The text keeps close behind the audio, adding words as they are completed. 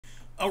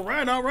All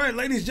right,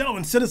 ladies and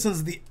gentlemen,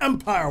 citizens of the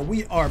Empire,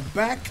 we are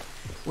back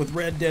with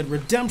Red Dead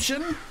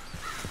Redemption.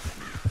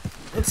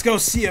 Let's go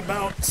see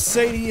about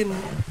Sadie and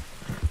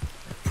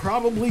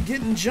probably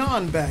getting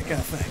John back, I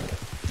think.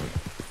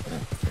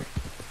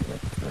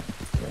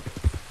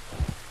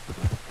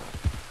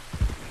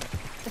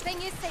 The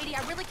thing is, Sadie,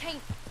 I really can't.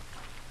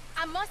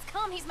 I must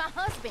come. He's my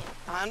husband.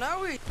 I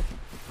know he's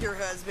your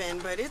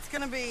husband, but it's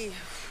gonna be...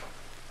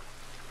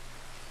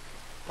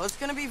 Well, it's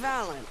gonna be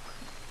violent.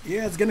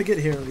 Yeah, it's gonna get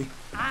hairy.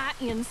 I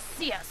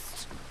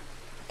insist.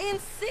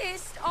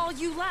 Insist all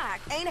you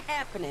like. Ain't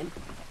happening.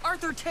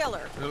 Arthur, tell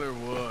her. Tell her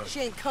what?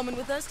 She ain't coming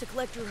with us to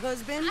collect her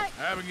husband.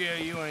 Abigail,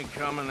 you ain't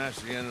coming.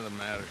 That's the end of the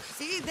matter.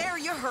 See, there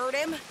you heard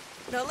him.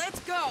 Now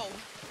let's go.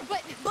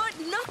 But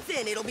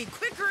nothing. It'll be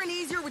quicker and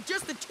easier with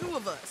just the two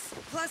of us.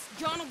 Plus,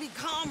 John will be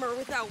calmer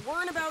without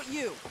worrying about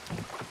you.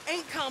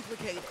 Ain't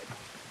complicated.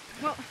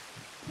 well,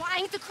 I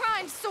ain't the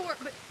crime sort,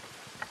 but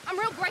I'm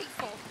real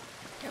grateful.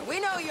 Yeah,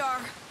 we know you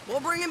are. We'll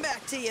bring him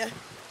back to you.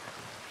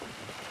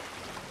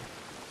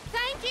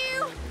 Thank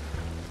you.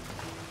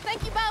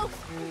 Thank you both.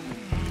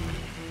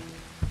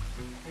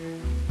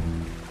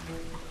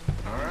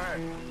 All right.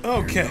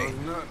 Okay. Here goes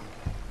nothing.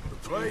 The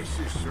place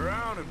is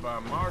surrounded by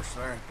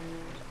marshland.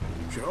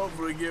 Should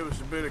hopefully give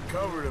us a bit of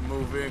cover to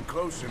move in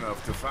close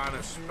enough to find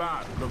a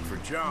spot and look for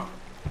John.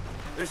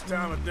 This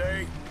time of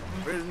day,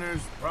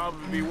 prisoners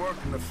probably be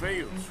working the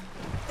fields.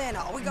 Then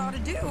all we gotta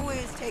do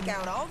is take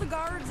out all the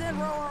guards and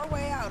row our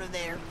way out of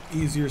there.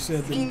 Easier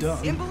said than Seems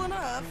done. simple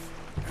enough.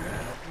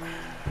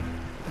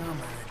 How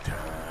many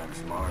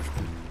times,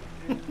 Marston?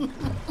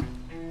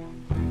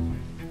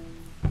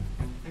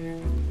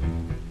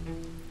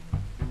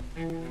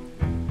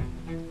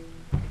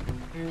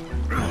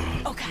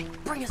 Okay,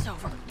 bring us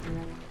over.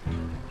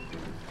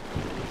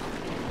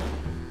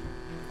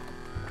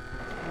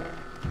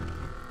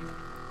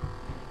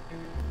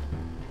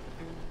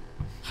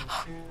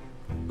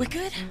 We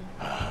good?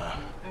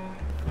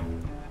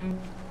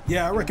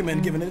 Yeah, I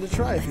recommend giving it a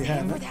try if you For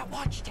haven't. that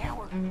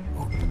watchtower.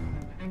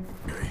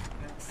 Okay.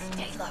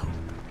 Stay low.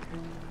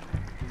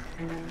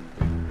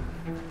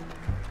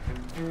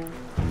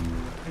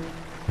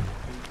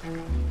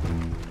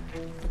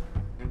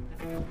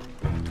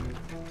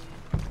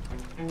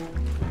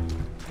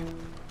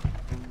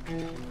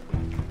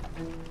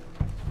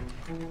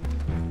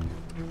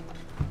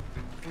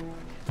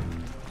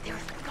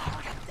 There's a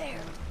guard up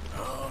there.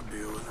 I'll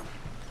deal with him.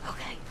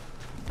 Okay.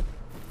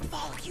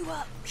 Follow you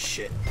up.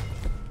 Shit.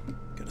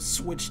 Gotta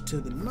switch to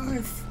the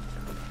knife.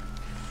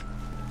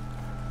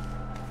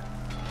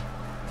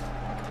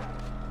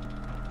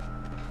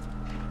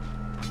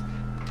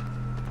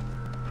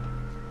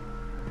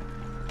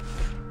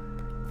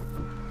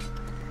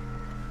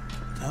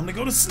 Time to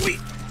go to sleep.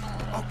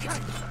 Okay.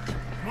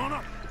 Come on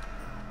up.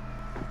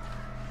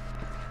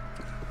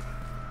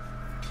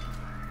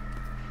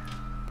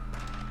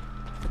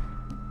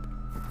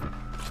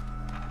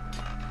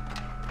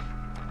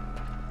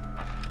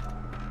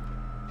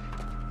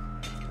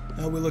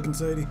 How we looking,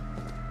 Sadie?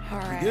 All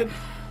right. Good?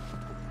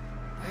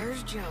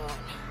 Where's John?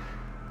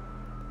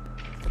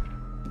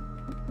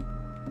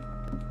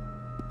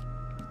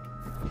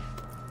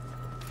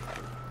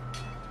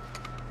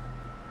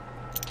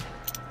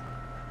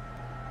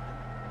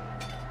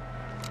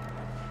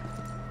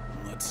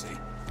 Let's see.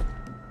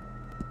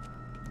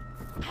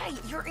 Hey,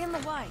 you're in the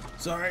way.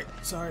 Sorry.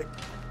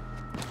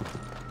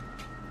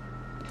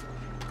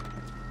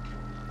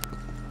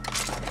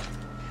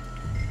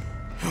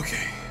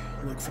 Okay,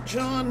 look for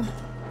John.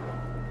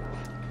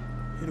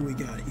 Who do we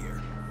got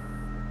here?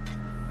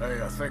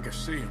 Hey, I think I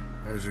see him.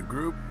 There's a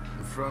group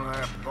in front of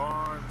that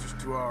barn, just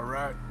to our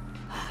right.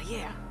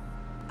 Yeah.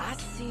 I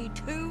see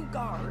 2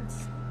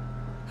 guards.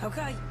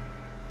 Okay,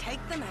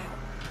 take them out,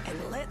 and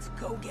let's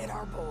go get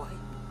our boy.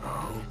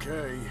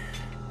 Okay.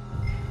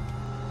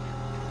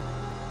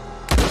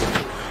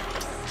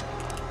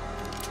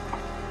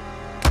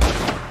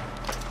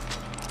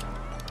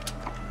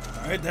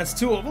 All right, that's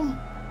 2 of them.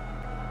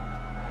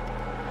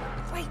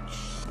 Wait,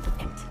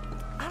 shit.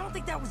 I don't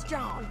think that was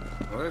John.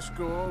 Let's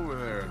go over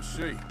there and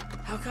see.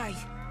 Okay,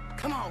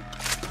 come on.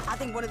 I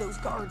think one of those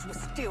guards was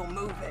still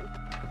moving.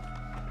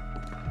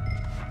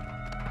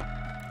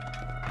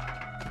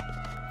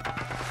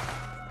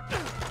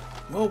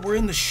 Well, we're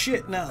in the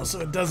shit now,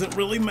 so it doesn't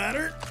really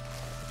matter.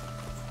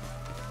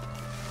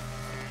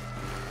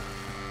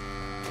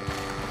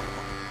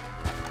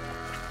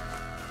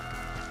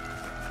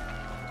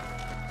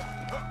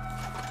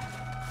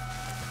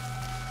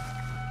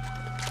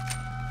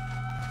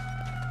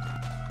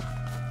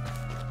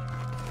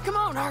 Come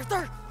on,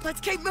 Arthur. Let's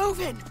keep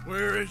moving.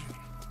 Where is he?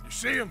 You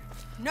see him?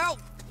 No.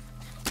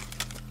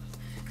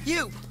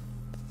 You.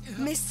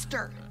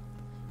 Mister.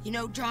 You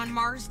know John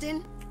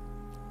Marsden?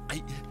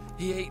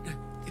 He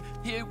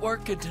ain't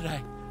working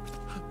today.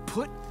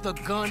 Put the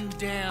gun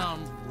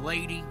down,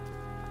 lady.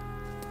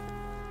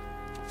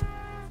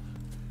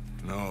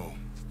 No.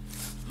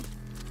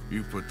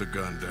 You put the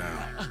gun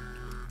down.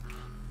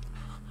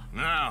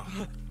 Now.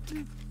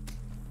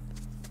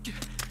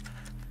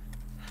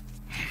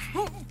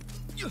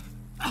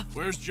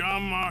 Where's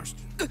John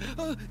Marston?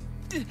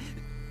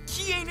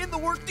 He ain't in the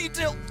work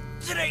detail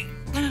today.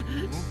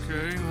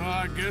 Okay, well,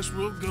 I guess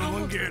we'll go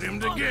and get him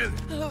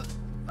together.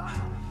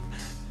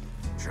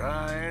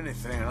 Try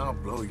anything and I'll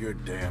blow your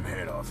damn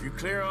head off. You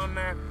clear on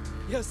that?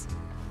 Yes.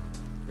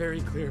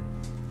 Very clear.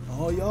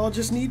 All y'all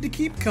just need to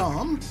keep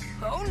calm,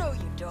 Oh, no,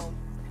 you don't.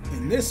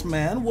 and this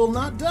man will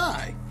not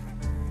die.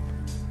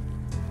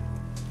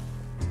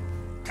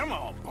 Come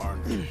on,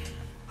 partner.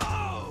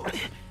 Oh!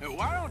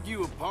 Why don't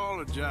you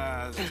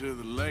apologize to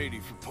the lady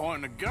for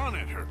pointing a gun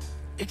at her?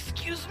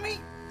 Excuse me?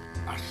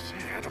 I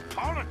said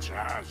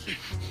apologize.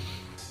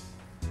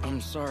 I'm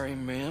sorry,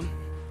 ma'am.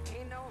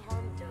 Ain't no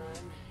harm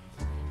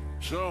done.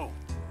 So,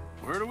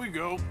 where do we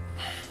go?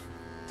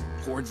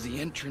 Towards the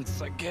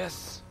entrance, I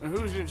guess. And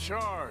who's in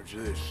charge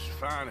of this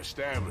fine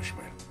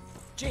establishment?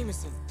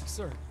 Jameson,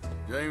 sir.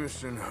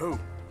 Jameson who?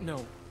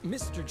 No,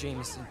 Mr.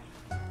 Jameson.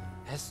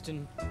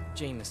 Heston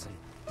Jameson.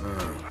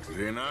 Is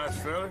he a nice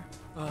fella?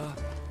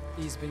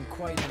 He's been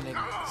quite an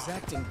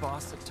exacting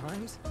boss at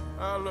times.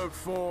 I look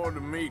forward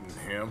to meeting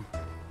him.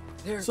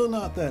 So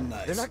not that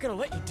nice. They're not gonna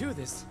let you do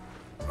this.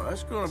 Well,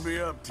 that's gonna be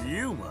up to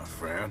you, my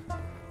friend.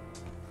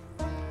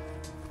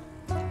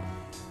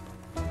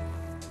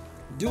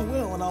 Do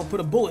well, and I'll put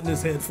a bullet in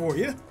his head for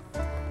you.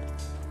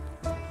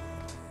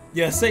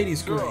 Yeah,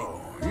 Sadie's great.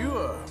 So, you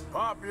a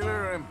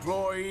popular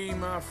employee,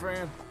 my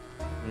friend?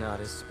 Not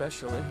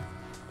especially.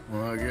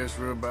 Well, I guess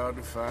we're about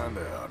to find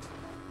out.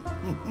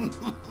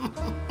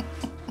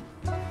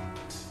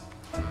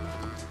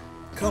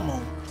 Come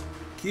on,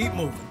 keep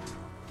moving.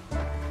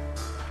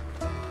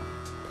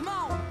 Come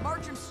on,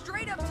 march him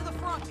straight up to the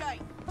front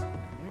gate.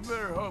 You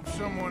better hope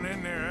someone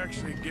in there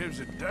actually gives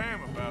a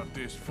damn about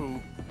this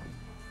fool.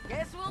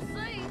 Guess we'll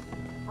see.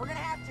 We're gonna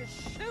have to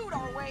shoot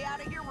our way out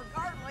of here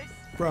regardless.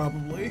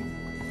 Probably.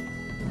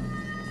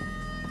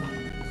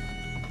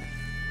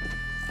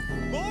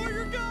 Lower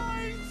your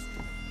guns!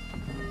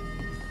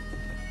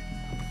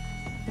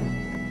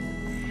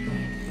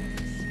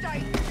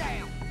 Stay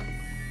down.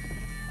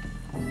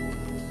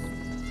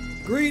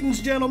 Greetings,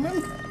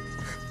 gentlemen.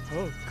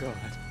 Oh, God.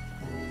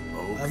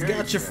 Okay, I've got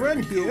your Jack,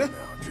 friend go here.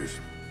 Now, just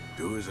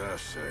do as I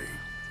say.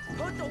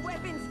 Put the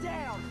weapons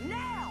down,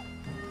 now!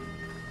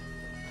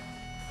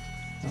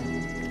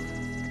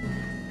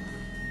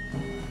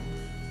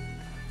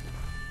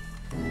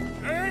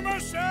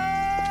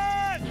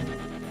 Jameson!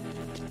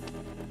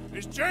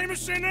 Is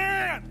Jameson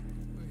in?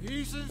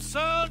 He's in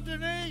Saint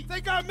Denis.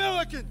 They got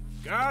Milliken.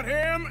 Got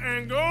him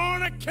and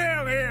gonna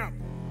kill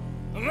him.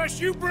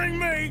 Unless you bring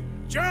me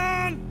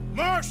John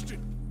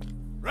Marston.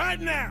 Right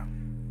now.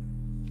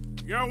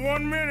 You got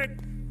 1 minute.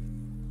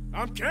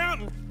 I'm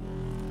counting.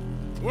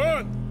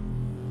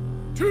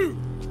 1, 2,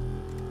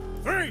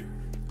 3.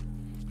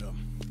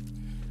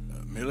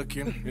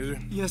 Milliken, is it?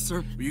 Yes,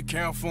 sir. Will you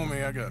count for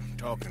me? I got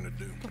talking to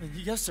do.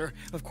 Yes, sir.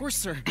 Of course,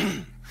 sir.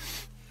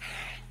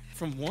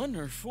 From 1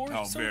 or 4?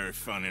 Oh, very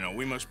funny. No,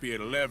 we must be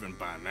at 11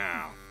 by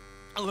now.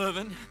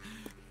 11,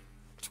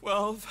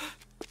 12,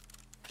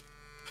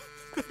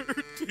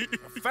 13,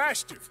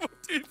 Faster.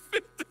 14,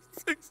 15,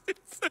 16,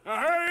 17, Now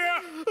hurry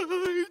up.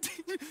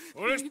 18.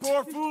 Well, this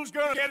poor fool's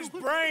gonna get his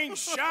brains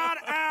shot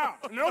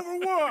out. And over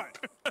what?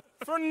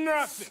 For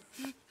nothing.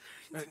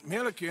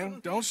 Milliken,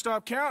 don't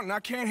stop counting.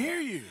 I can't hear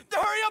you.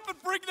 Hurry up and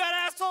bring that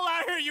asshole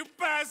out here, you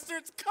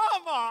bastards!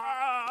 Come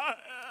on!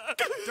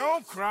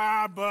 Don't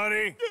cry,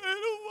 buddy. I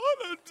don't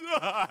want to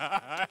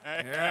die.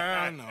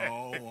 Yeah, I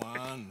know.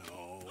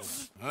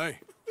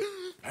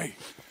 Hey,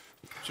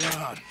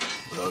 John.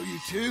 Hello, you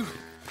two.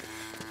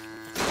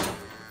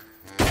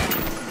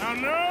 Now,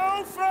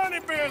 no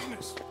funny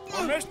business.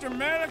 Or Mr.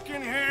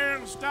 Milliken here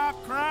will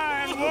stop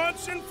crying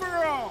once and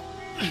for all.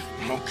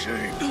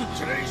 Okay,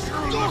 today's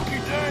your lucky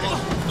day.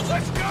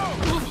 Let's go.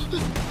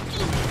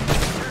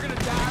 You're gonna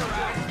die,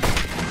 right?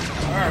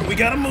 All right, we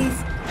gotta move.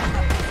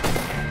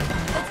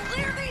 Let's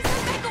clear these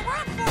and make a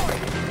run for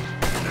it!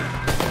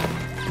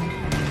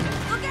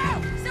 Look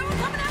out! Someone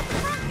coming out the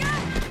front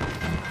gate!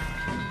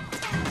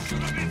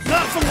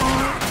 Not for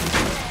long.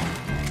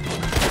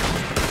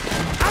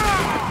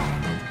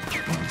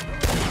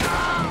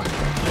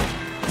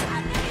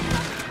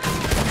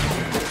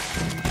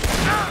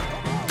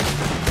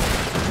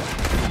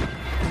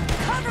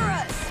 Cover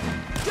us!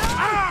 Go!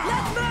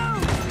 Let's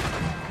move!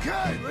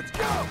 Okay, let's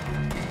go.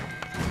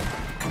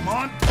 Come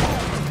on.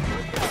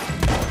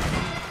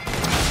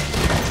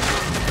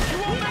 You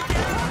won't make it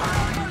out!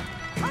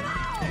 Come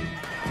on!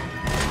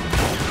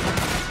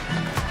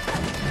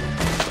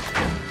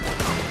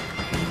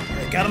 All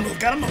right,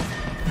 gotta move.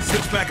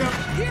 Switch back up.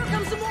 Here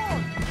comes some more!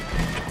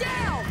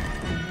 Down!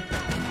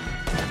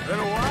 Been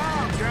a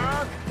while,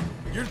 John.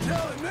 You're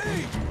telling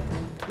me?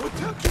 What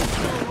took you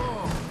so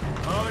long?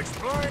 I'll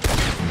explain.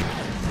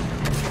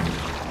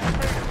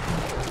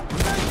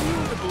 Was that you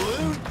in the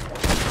balloon?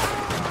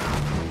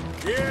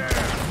 Yeah,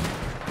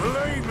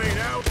 believe me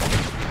now.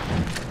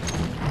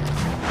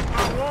 I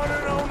one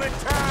and only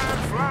time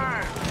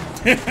flying.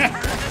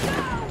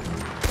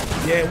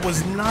 Yeah, it was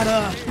not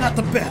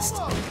the best.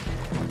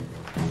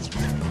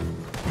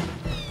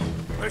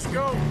 Let's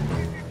go.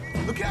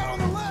 Look out on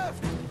the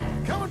left!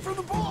 Coming from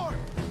the barn!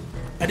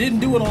 I didn't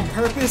do it on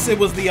purpose, it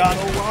was the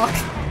auto lock.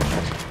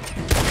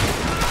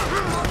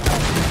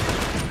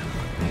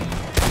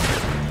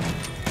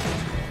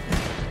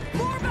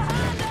 More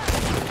behind us!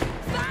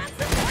 Find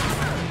some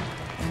cover!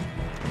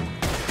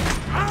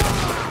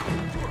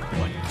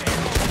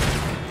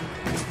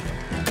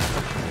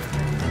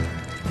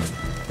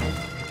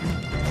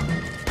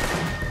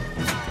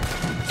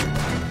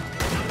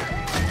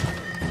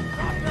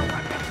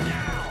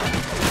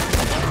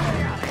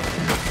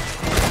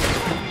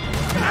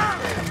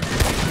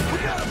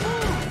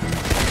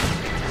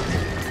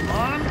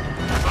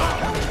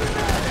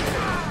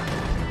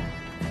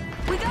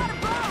 We got a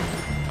boat!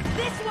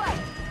 This way!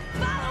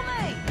 Follow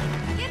me!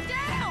 Get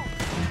down!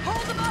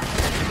 Hold them up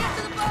so we can get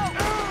to the boat!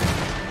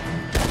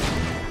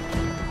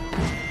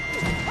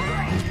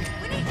 Hurry!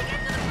 We need to get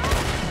to the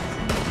boat!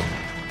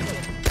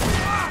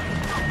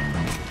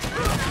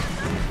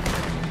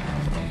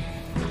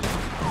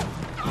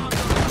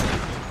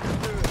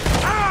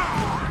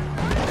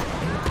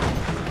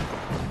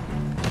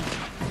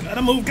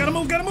 Gotta move, gotta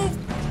move, gotta move!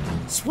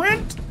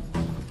 Sprint!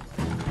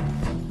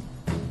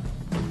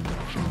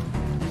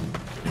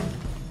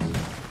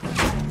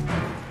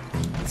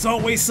 It's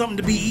always something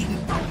to be eaten.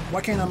 Why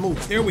can't I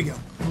move? There we go.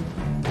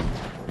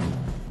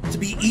 To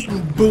be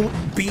eating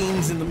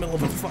beans in the middle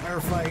of a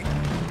firefight.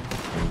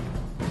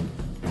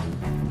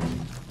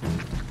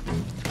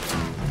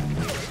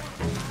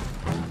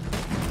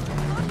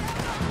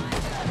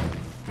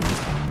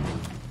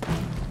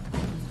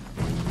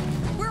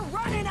 We're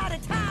running out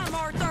of time,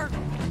 Arthur!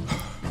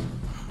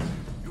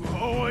 You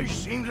always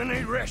seem to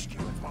need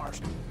rescuing,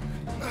 Marston.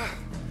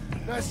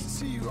 Nice to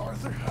see you,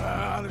 Arthur.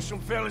 There's some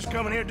fellas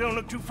coming here. Don't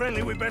look too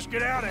friendly. We best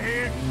get out of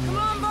here. Come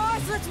on,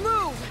 boys, let's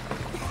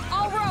move!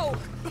 I'll row.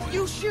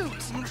 You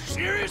shoot.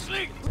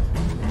 Seriously?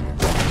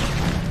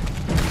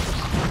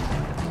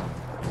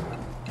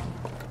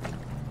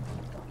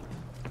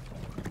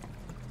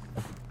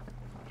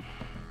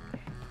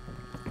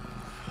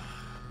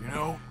 You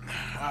know,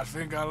 I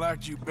think I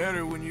liked you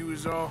better when you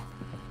was all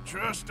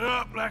trussed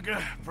up like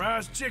a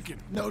prize chicken.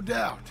 No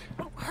doubt.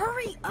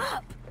 Hurry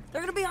up!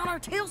 They're gonna be on our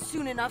tails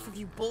soon enough if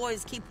you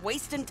boys keep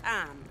wasting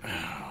time.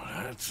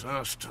 Oh, that's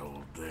us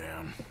told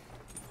them.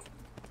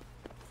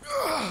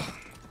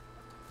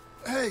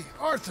 Hey,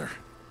 Arthur.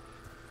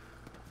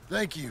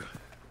 Thank you.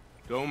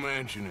 Don't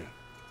mention it.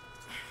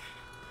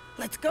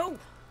 Let's go.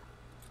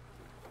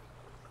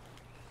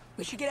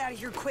 We should get out of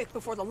here quick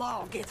before the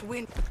law gets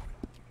wind.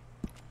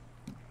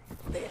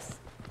 This.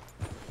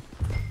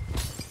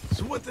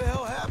 So what the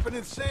hell happened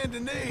in Saint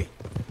Denis?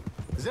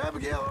 Is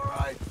Abigail all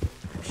right?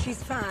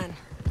 She's fine.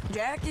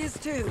 Jack is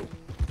too.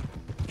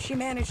 She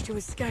managed to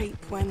escape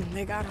when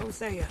they got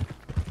Hosea.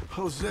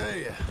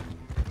 Hosea.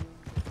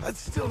 That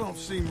still don't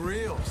seem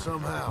real,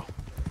 somehow.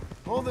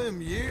 All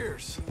them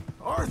years.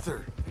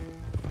 Arthur.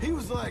 He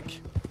was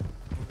like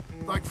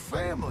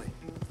family.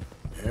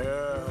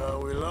 Yeah,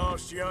 we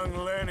lost young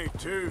Lenny,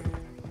 too.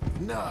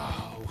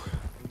 No.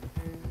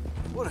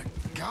 What a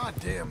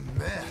goddamn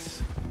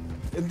mess.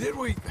 And did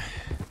we...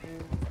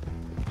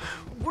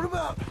 What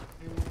about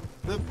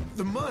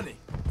the money?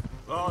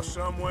 Lost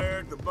somewhere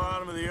at the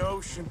bottom of the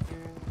ocean.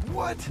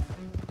 What?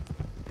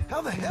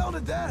 How the hell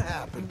did that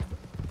happen?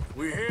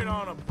 We hit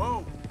on a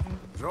boat.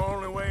 It was the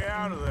only way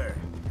out of there.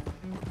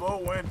 The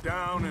boat went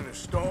down in a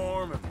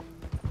storm, and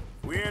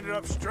we ended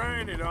up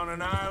stranded on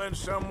an island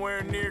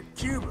somewhere near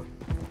Cuba.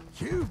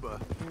 Cuba?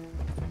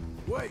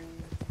 Wait,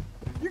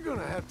 you're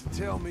gonna have to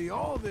tell me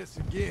all this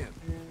again.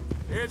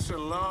 It's a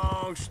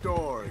long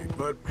story,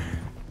 but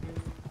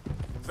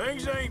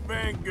things ain't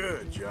been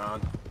good,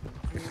 John.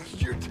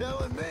 You're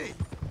telling me?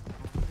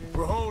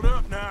 We're holed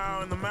up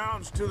now in the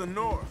mountains to the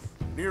north,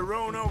 near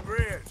Roanoke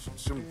Ridge,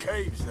 some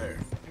caves there.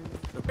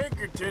 The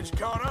Pinkertons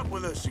caught up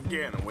with us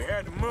again, and we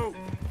had to move.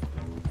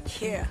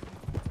 Yeah.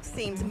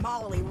 Seems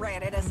Molly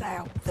ratted us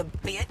out, the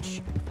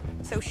bitch.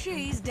 So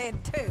she's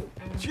dead too.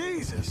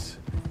 Jesus.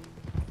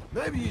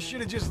 Maybe you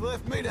should have just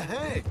left me to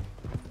hang.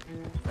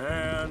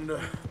 And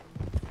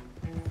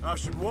I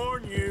should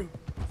warn you,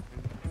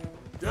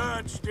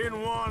 Dutch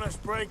didn't want us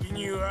breaking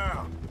you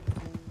out.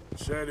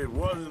 Said it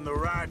wasn't the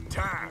right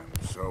time,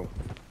 so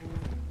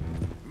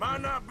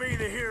might not be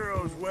the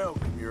hero's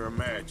welcome you're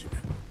imagining.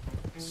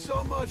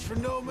 So much for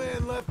no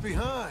man left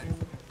behind.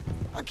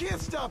 I can't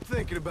stop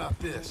thinking about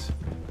this.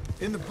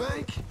 In the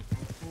bank,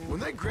 when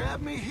they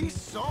grabbed me, he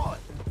saw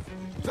it.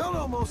 Felt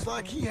almost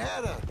like he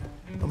had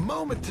a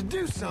moment to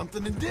do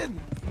something and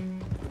didn't.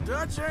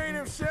 Dutch ain't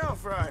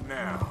himself right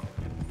now.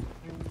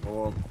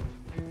 Or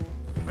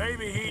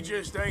maybe he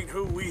just ain't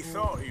who we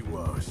thought he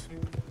was.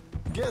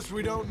 Guess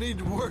we don't need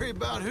to worry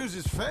about who's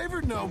his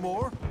favorite no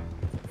more.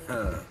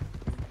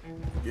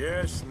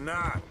 Guess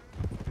not.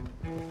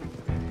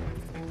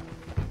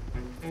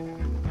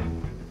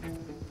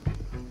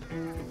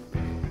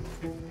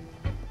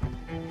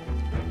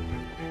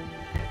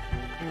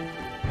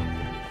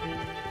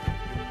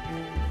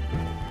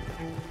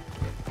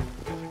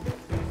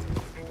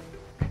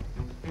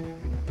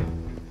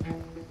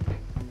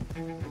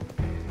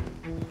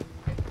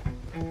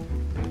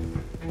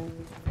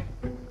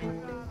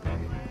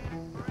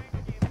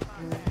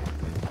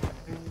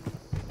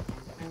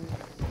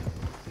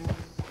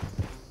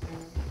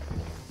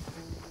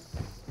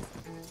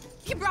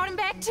 him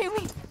back to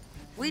me.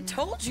 We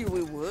told you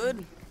we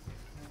would.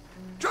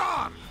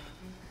 John!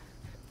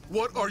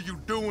 What are you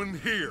doing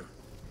here?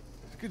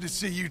 It's good to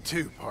see you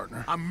too,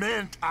 partner. I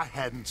meant I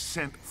hadn't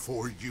sent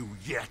for you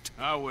yet.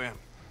 I win.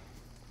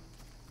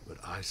 But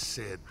I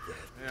said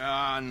that. Yeah,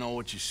 I know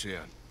what you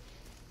said.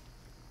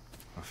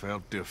 I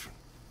felt different.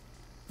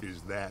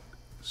 Is that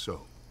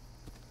so?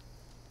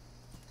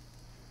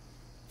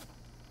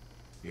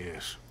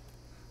 Yes.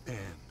 And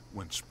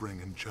when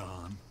Spring and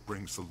John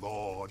brings the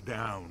law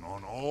down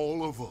on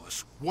all of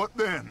us, what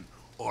then,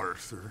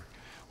 Arthur?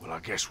 Well, I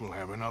guess we'll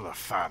have another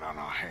fight on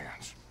our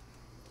hands.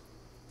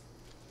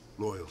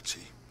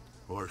 Loyalty,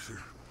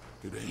 Arthur,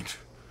 it ain't.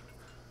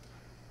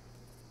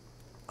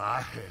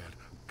 I had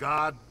a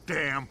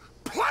goddamn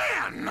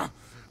plan!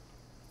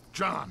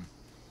 John,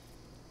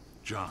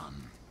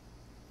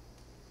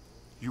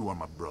 you are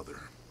my brother.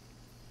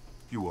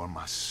 You are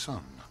my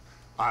son.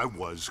 I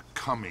was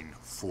coming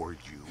for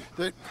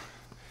you.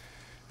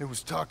 They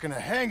was talking of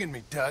hanging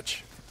me,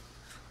 Dutch.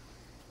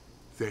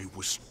 They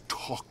was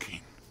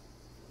talking.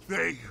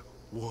 They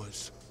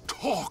was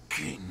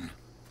talking.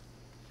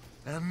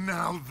 And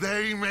now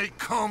they may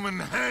come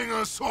and hang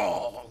us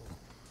all.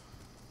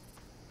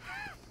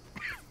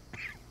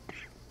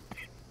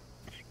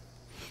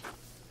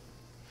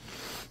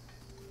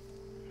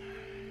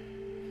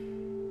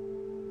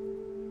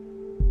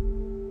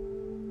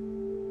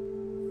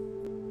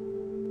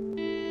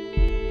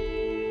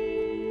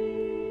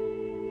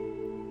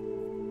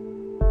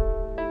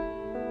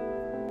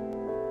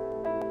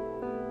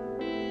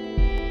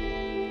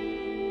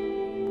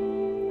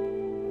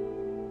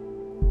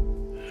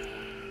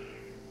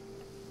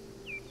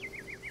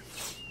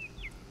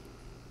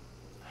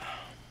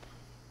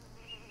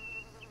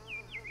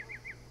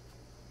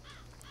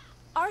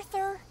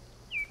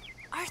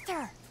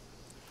 Arthur!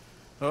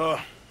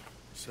 Oh,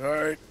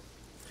 sorry.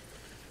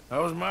 I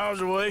was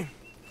miles away,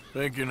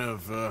 thinking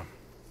of, I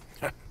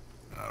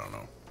don't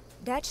know.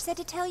 Dutch said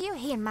to tell you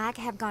he and Mike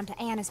have gone to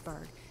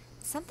Annisburg.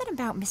 Something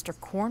about Mr.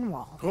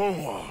 Cornwall.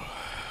 Cornwall.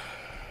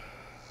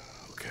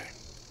 Okay.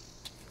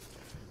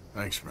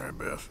 Thanks, Mary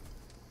Beth.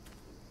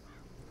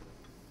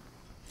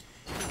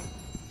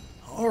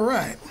 All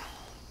right.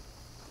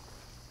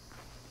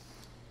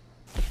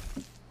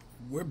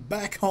 We're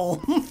back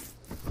home.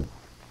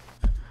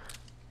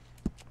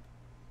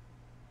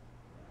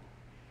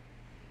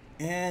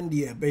 And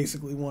yeah,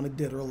 basically wanted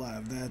dead or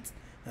alive.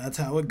 That's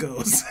how it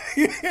goes.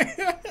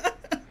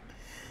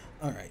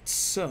 All right,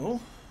 so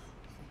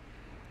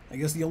I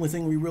guess the only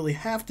thing we really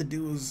have to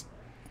do is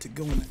to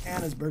go into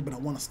Annisburg, but I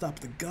want to stop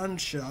at the gun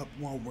shop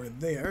while we're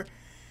there.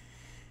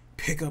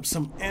 Pick up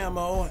some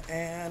ammo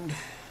and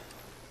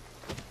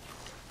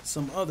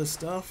some other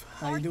stuff.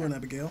 How you doing,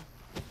 Abigail?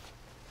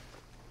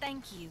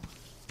 Thank you.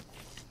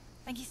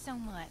 Thank you so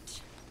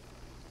much.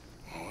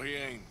 Oh, he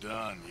ain't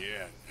done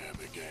yet,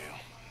 Abigail.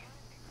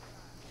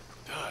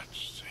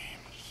 Dutch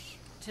seems...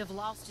 To have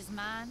lost his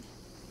mind?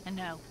 And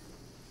no.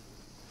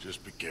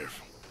 Just be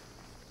careful.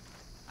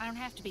 I don't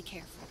have to be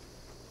careful.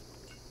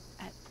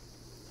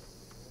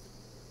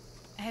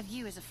 I have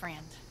you as a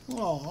friend.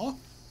 Aww.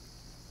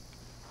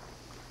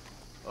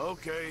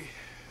 Okay.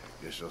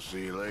 Guess I'll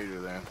see you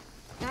later then.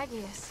 I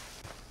guess.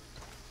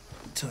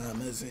 What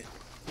time is it?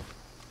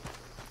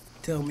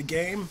 Tell me,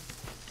 game.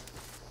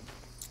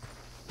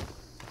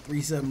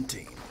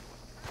 3:17.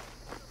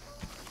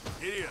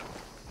 Idiot.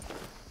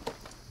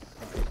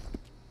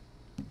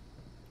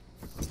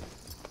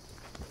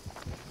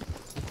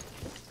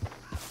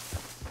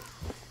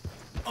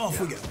 Off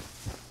we go.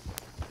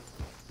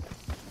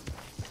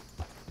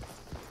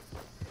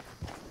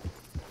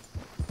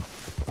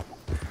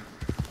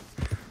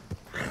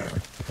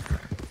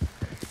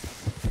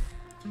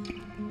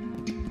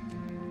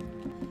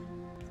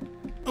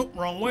 Oh,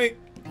 wrong way.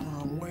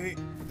 Wrong way.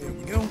 There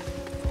we go.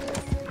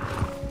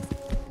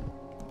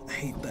 I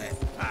hate that.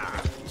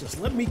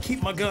 Just let me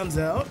keep my guns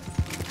out.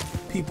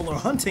 People are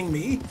hunting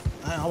me.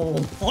 I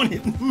don't want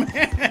it,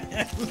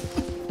 man.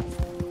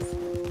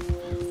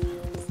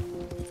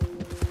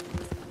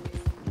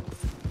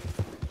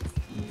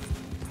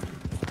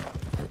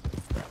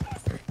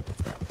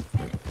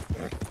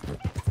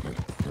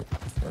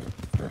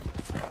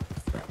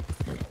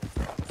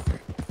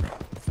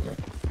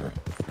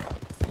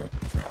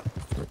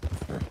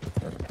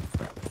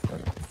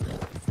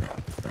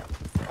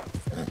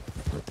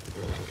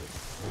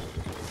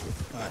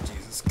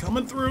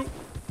 Coming through.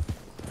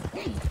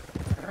 You're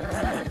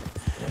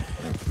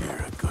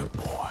a good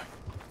boy.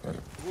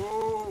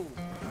 Whoa!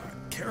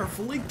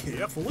 Carefully,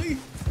 carefully.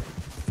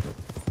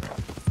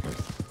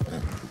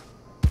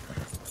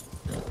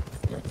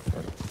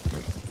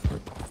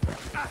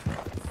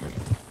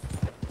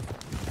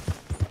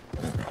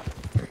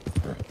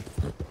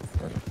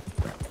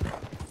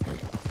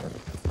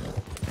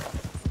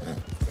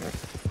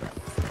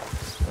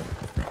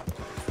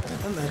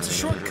 And that's a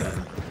shortcut.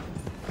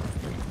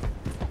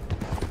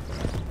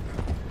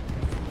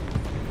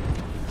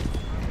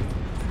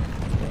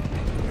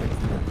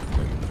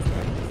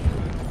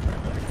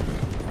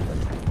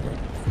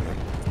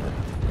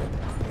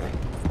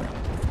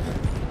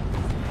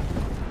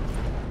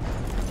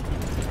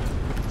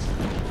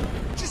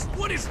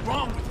 What is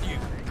wrong with you?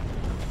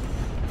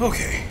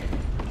 Okay.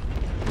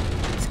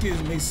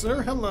 Excuse me,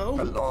 sir. Hello.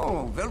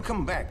 Hello,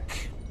 welcome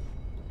back.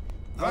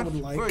 I What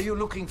would like were you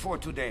looking for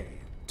today?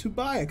 to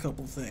buy a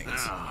couple things.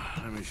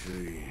 Let me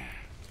see.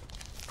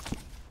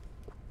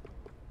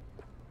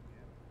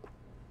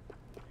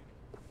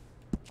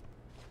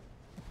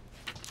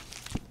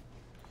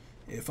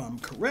 If I'm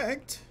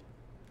correct.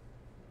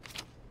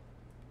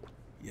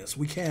 Yes,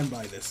 we can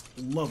buy this.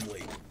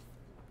 Lovely.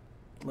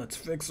 Let's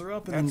fix her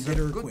up and That's then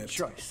get a her good equipped.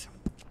 choice.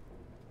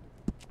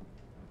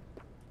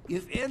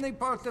 If any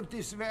part of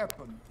this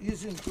weapon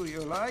isn't to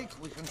your like,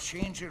 we can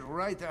change it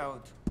right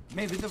out.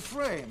 Maybe the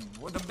frame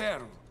or the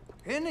barrel.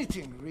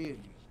 Anything, really.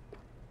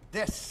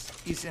 This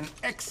is an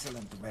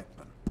excellent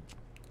weapon.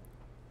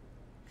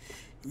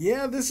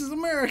 Yeah, this is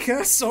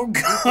America, so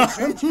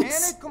Change guns.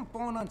 any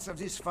components of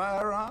this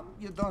firearm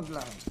you don't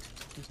like.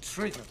 The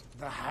trigger,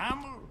 the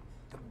hammer,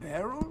 the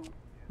barrel.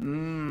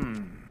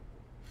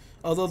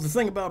 Although the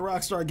thing about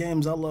Rockstar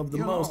games I love the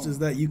You most know, is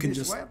that you can this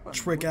just weapon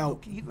trick would out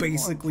look even more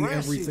basically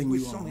impressive everything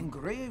with you some own.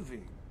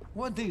 engraving.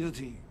 What do you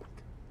think?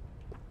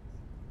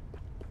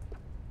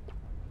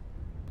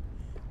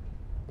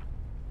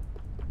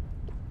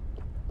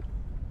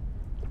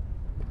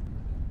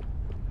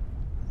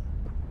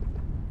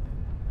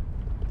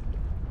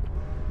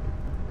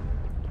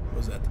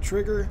 Was that the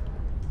trigger?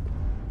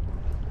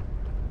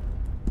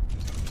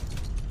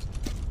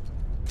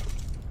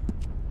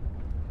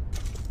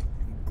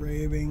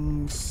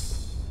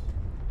 Engravings.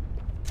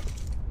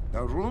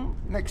 The room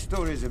next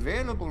door is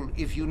available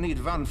if you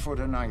need one for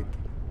the night.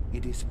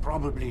 It is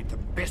probably the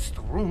best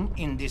room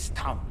in this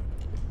town.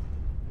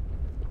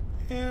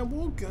 And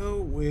we'll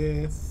go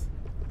with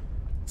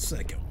the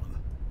second one.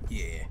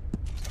 Yeah.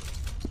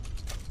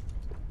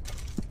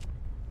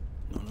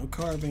 No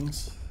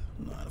carvings.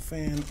 Not a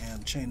fan.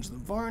 And change the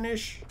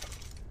varnish.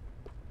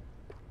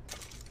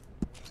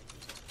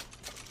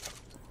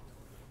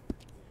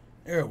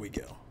 There we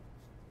go.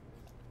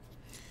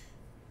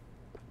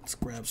 Let's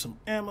grab some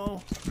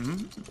ammo.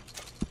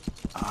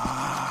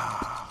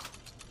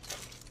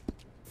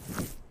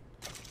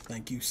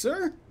 Thank you,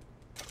 sir.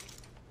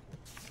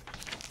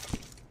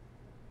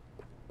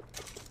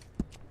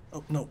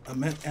 Oh, no, I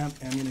meant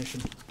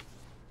ammunition.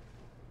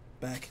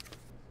 Back.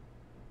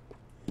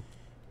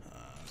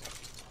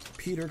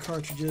 Repeater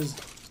cartridges.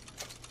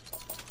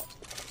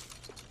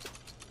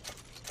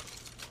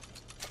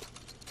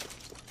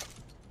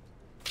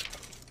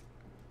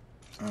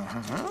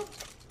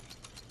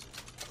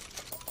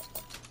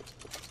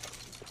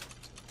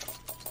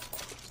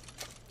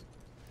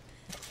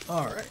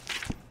 All right.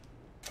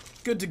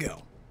 Good to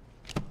go.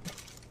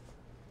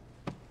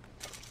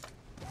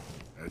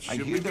 That I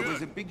should hear be there good.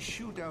 was a big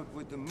shootout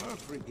with the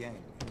Murphy gang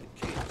in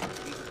the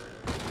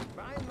cave.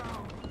 Bye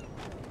now.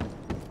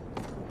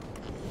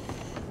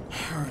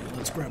 All right,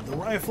 let's grab the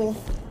rifle.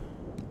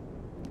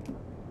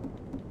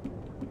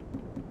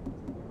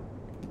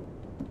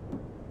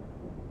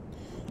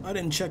 I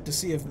didn't check to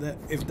see if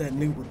that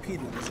new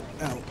repeater was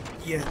out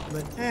yet,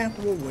 but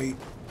we'll wait.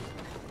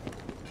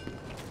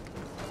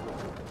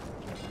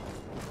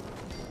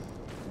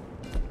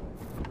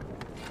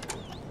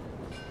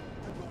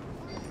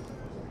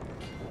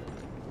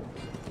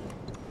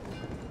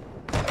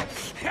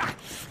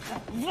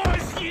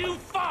 Was you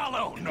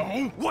followed?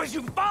 No. Was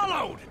you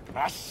followed?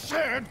 I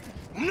said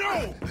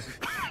no.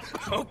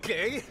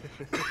 Okay.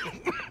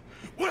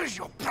 What is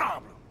your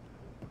problem?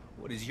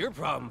 What is your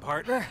problem,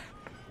 partner?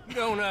 You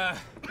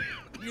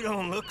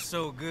don't look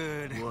so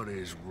good. What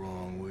is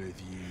wrong with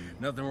you?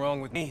 Nothing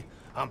wrong with me.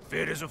 I'm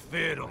fit as a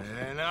fiddle.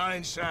 And I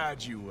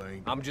inside you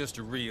ain't. I'm just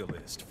a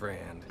realist,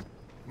 friend.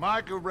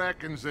 Micah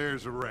reckons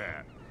there's a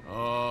rat.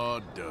 Oh,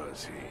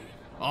 does he?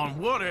 On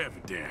what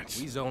evidence?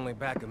 He's only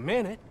back a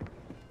minute.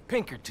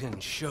 Pinkerton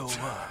show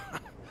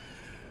up.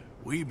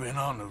 We've been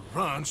on the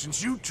run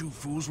since you two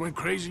fools went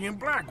crazy in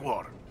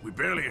Blackwater. We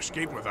barely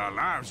escaped with our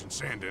lives in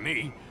Saint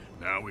Denis.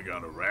 Now we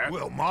got a rat.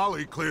 Well,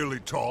 Molly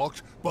clearly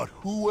talked, but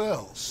who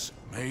else?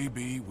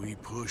 Maybe we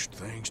pushed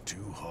things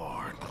too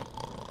hard.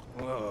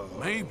 Whoa.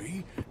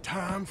 Maybe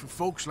time for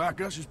folks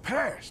like us is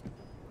past.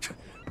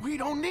 We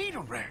don't need a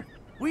rat.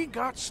 We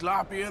got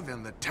sloppier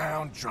than the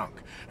town drunk,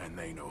 and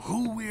they know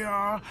who we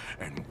are,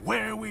 and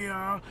where we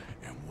are,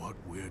 and what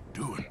we're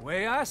doing.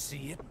 Way I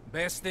see it,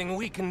 best thing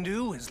we can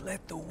do is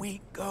let the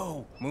week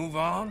go. Move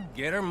on,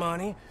 get our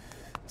money,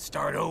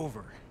 start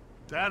over.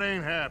 That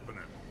ain't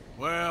happening.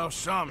 Well,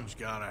 something's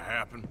gotta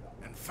happen,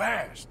 and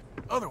fast.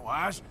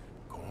 Otherwise,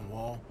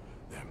 Cornwall,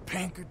 them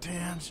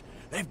Pinkertons,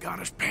 they've got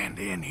us penned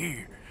in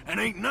here,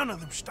 and ain't none of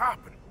them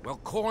stopping. Well,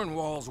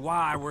 Cornwall's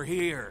why we're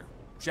here.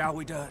 Shall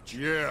we, Dutch?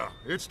 Yeah,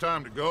 it's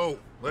time to go.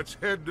 Let's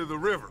head to the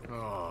river.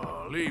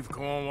 Oh, leave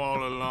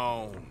Cornwall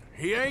alone.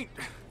 He ain't...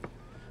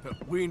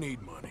 We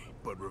need money,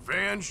 but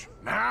revenge,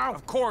 now?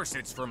 Of course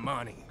it's for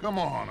money. Come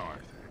on,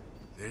 Arthur.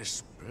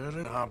 This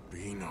better not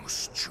be no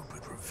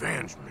stupid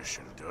revenge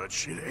mission,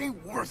 Dutch. It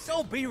ain't worth it.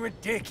 Don't be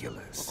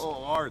ridiculous.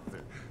 Oh,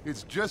 Arthur,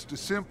 it's just a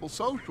simple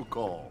social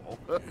call.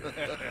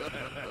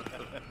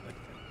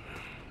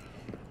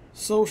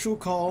 Social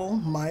call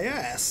my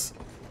ass.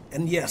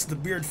 And yes, the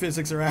beard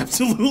physics are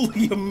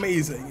absolutely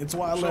amazing. It's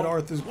why I let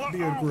Arthur's beard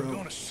grow. What are we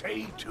gonna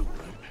say to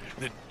him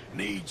that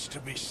needs to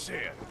be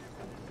said?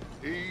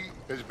 He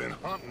has been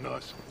hunting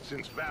us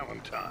since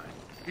Valentine.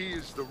 He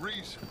is the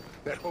reason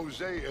that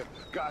Hosea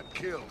got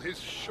killed. His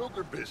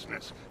sugar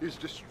business is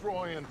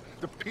destroying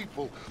the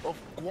people of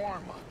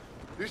Guarma.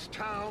 This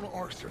town,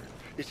 Arthur,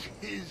 it's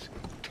his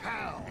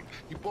town.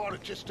 He bought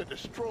it just to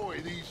destroy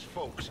these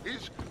folks.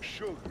 His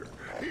sugar,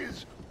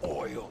 his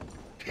oil,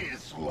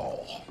 his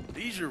law.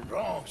 These are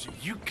wrongs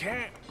you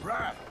can't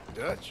right,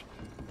 Dutch.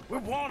 We're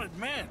wanted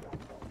men.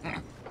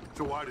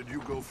 So why did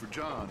you go for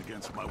John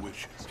against my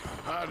wishes?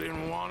 I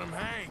didn't want him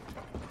hanged.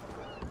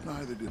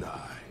 Neither did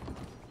I.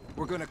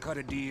 We're gonna cut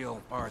a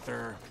deal,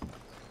 Arthur.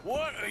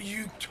 What are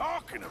you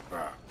talking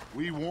about?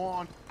 We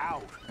want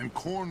out, and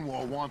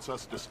Cornwall wants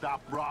us to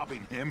stop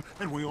robbing him,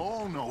 and we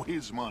all know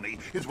his money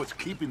is what's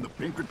keeping the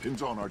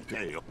Pinkertons on our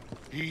tail.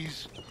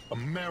 He's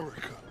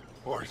America,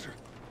 Arthur,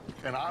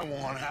 and I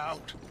want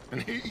out,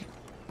 and he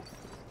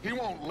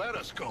won't let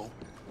us go.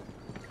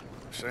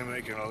 This ain't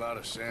making a lot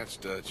of sense,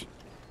 Dutch.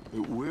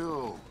 It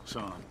will,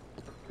 son.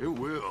 It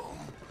will.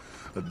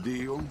 A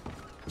deal,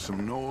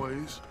 some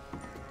noise,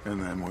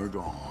 and then we're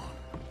gone.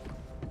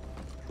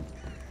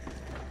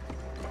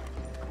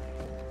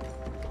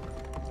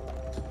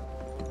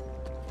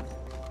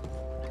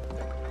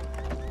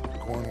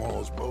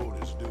 Cornwall's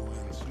boat is due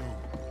in soon.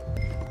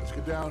 Let's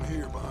get down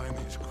here behind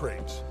these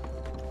crates.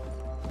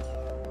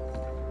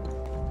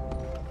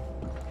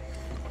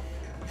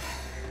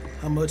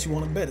 How much you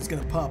want to bet it's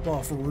gonna pop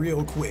off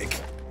real quick?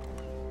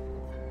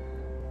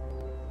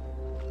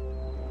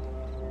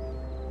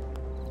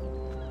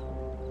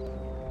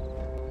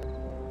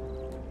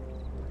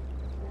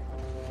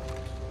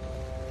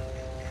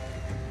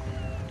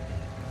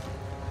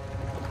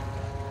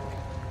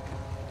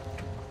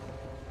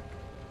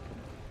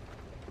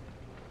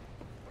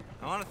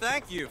 I want to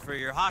thank you for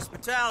your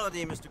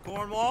hospitality, Mr.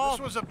 Cornwall. This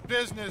was a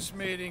business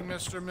meeting,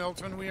 Mr.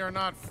 Milton. We are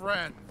not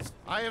friends.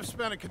 I have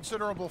spent a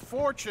considerable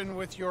fortune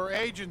with your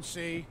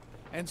agency,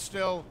 and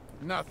still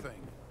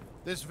nothing.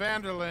 This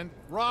Vanderlyn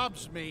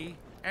robs me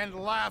and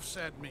laughs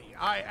at me.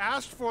 I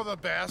asked for the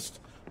best.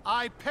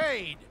 I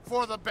paid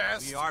for the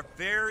best. We are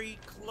very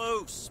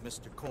close,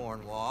 Mr.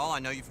 Cornwall. I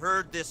know you've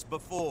heard this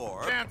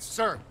before. Chance,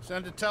 sir.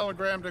 Send a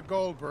telegram to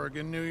Goldberg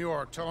in New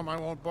York. Tell him I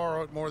won't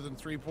borrow it more than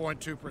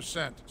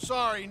 3.2%.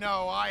 Sorry,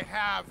 no, I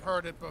have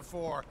heard it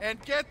before.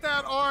 And get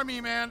that army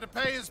man to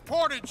pay his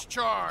portage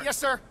charge. Yes,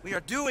 sir. We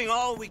are doing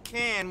all we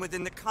can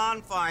within the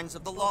confines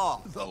of the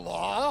law. The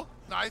law?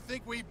 I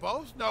think we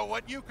both know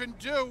what you can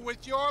do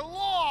with your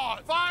law.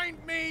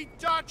 Find me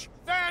Dutch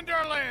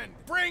Vanderlyn.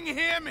 Bring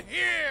him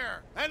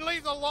here. And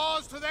leave the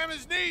laws to them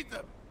as need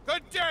them.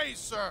 Good day,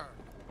 sir.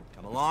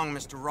 Come along,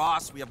 Mr.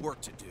 Ross. We have work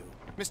to do.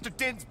 Mr.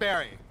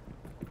 Didsbury.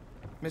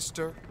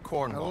 Mr.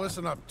 Cornwall. Now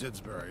listen up,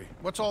 Didsbury.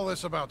 What's all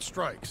this about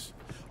strikes?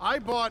 I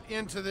bought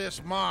into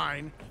this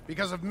mine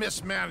because of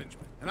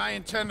mismanagement. And I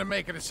intend to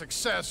make it a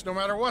success no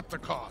matter what the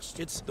cost.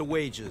 It's the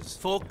wages.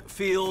 Folk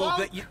feel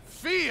that you...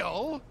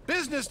 Feel?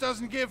 Business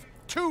doesn't give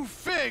two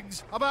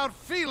figs about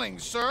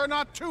feelings, sir,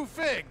 not two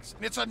figs.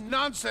 It's a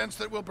nonsense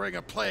that will bring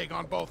a plague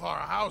on both our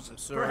houses,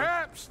 sir.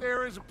 Perhaps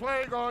there is a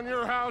plague on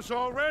your house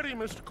already,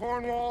 Mr.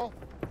 Cornwall.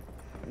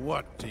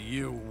 What do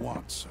you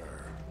want,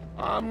 sir?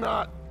 I'm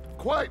not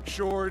quite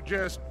sure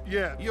just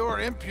yet.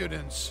 Your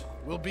impudence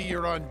will be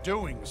your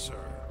undoing,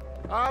 sir.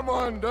 I'm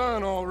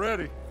undone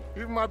already.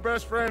 Even my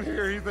best friend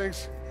here, he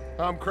thinks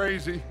I'm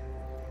crazy.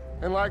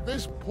 And like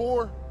this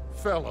poor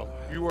fellow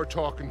you are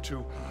talking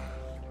to,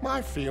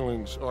 my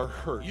feelings are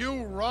hurt.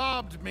 You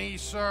robbed me,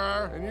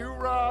 sir. And you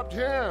robbed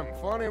him.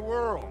 Funny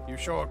world. You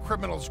show a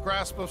criminal's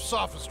grasp of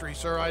sophistry,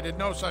 sir. I did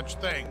no such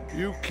thing.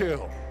 You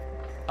kill.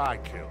 I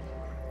kill.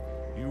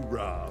 You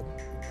rob.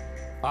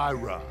 I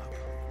rob.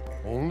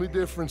 Only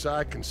difference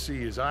I can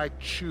see is I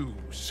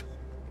choose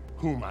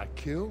whom I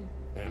kill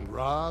and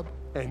rob,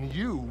 and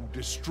you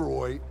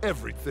destroy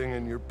everything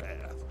in your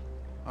path.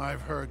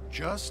 I've heard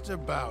just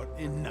about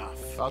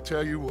enough. I'll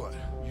tell you what.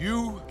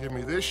 You give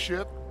me this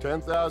ship,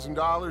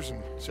 $10,000,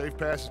 and safe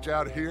passage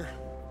out of here,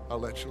 I'll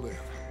let you live.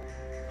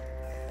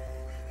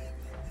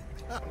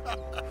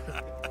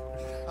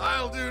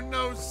 I'll do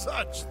no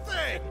such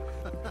thing.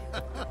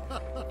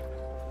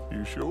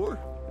 You sure?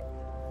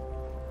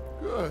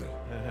 Good.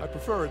 I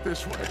prefer it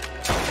this way.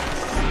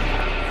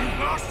 You've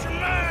lost your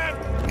man!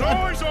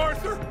 Noise,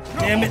 Arthur!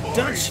 Damn it,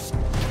 Dutch!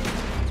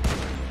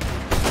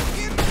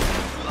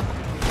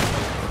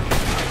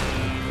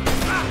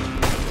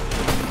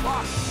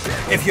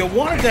 If you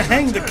wanted to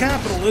hang the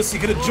capitalists, you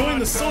could have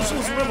joined the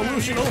socialist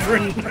revolution over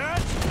in...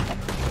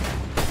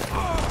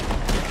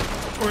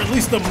 or at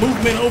least the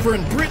movement over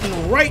in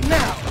Britain right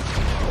now.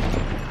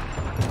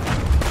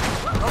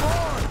 Come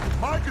on!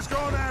 Mike is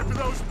going after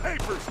those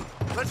papers.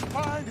 Let's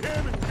find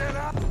him and get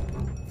out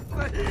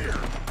of here.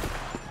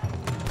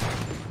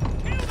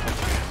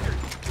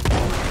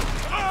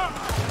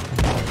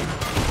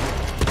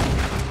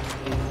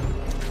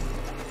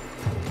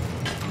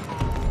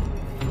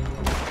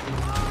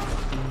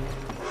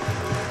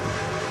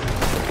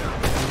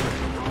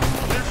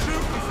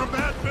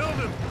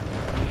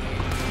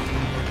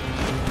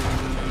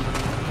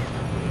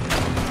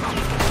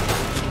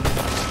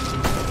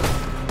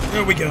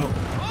 we go.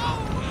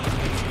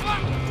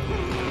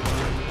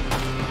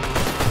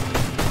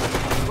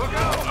 Look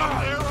out!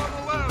 Up there on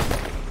the left!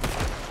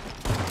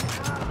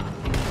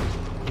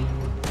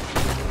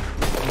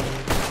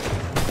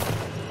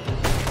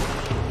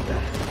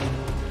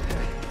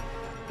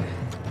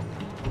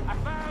 I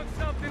found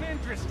something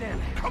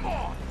interesting. Come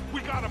on!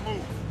 We gotta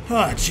move!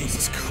 Ah,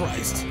 Jesus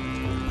Christ.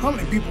 How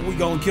many people we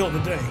gonna kill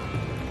today?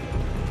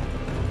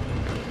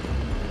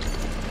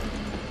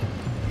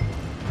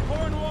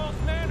 Cornwall's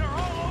men are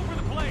all over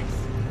the place.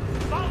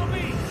 Follow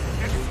me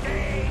and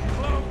stay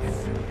close.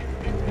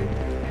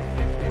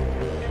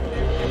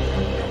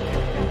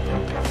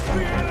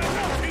 We had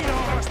enough heat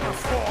on us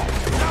before!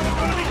 Now we're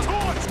gonna be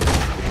torched!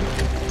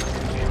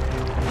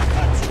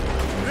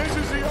 This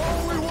is the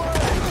only way!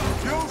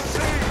 You'll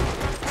see!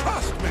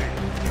 Trust me!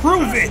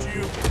 Prove it!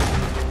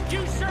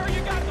 You sure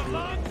you got the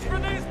lungs for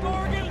this,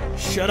 Morgan?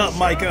 Shut up,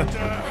 Micah.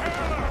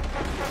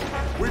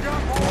 We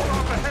got more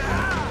up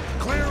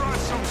ahead! Clear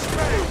us some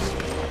space!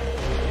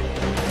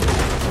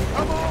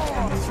 Come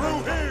on!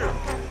 Through here!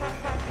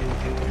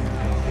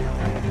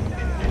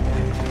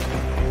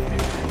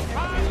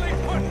 Finally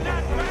putting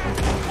that back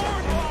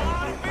Cornwall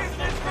out of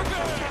business for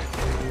good.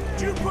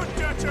 Did you put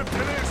Dutch up to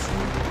this?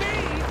 Me?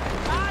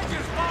 I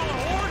just follow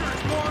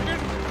orders, Morgan.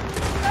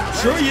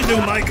 Sure you do,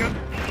 Micah.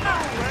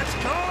 Let's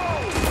go!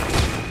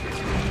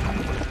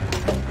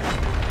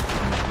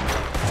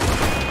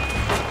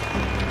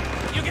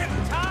 You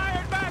getting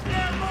tired back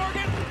there,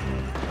 Morgan?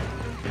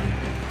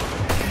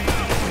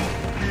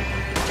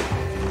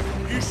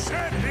 You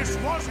said this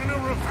wasn't a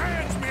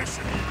revenge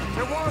mission.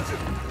 It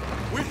wasn't.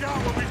 We got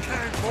what we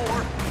came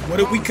for. What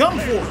did we come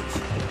for?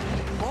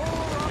 More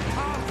up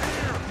top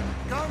here.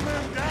 Gun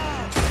them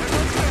down. And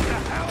let's get the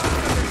hell out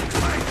of this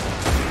place.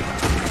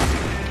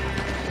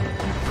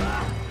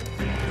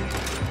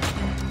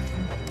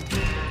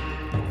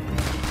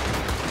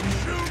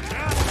 Shoot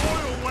that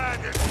oil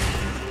wagon.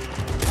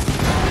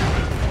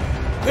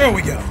 There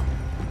we go.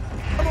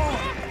 Come on.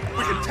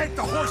 We can take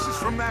the horses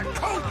from that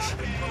coach.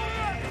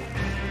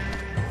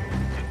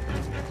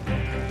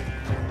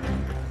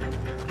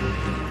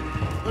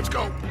 Let's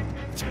go.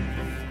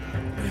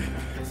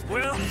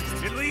 Well,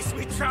 at least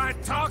we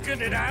tried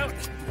talking it out.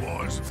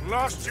 Boys,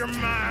 lost your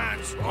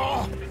minds.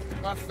 Oh,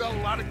 I felt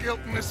a lot of guilt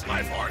in this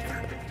life,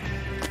 Arthur.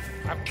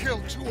 I've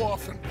killed too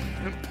often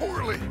and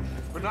poorly,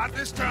 but not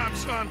this time,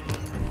 son.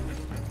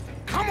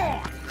 Come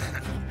on.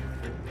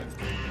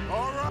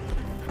 All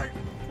right,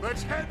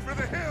 let's head for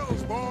the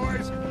hills,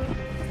 boys.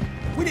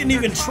 We didn't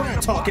even try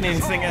talking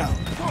anything out.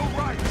 Go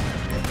right.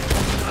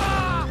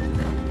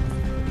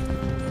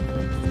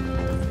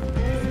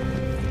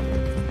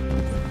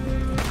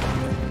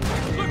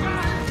 Look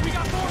out! We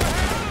got more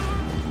ahead!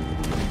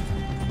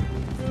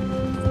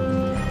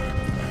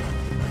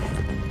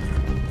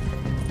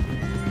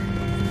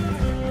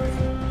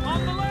 On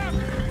the left!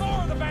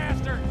 More of the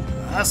bastards!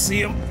 I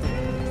see him.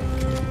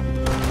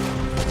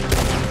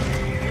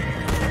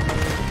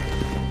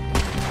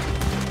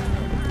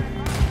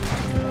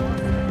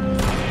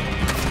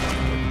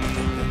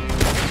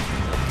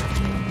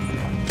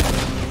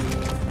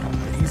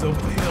 He's over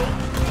the hill.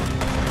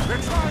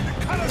 They're trying to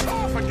cut us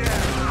off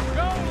again.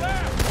 Go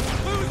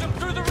left! Lose them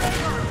through the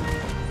river!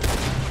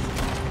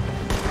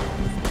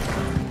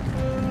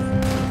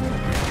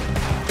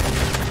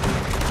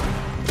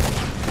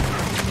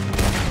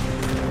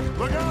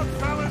 Look out,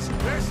 fellas.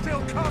 They're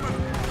still coming.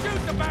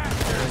 Shoot the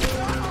bastards!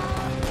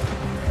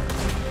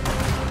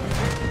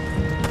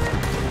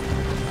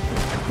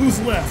 Who's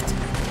left?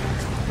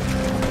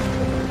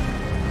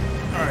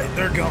 Alright,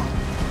 they're gone.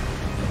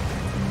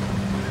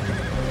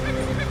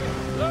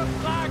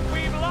 Looks like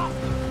we've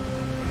lost them.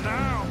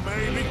 Now,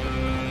 maybe.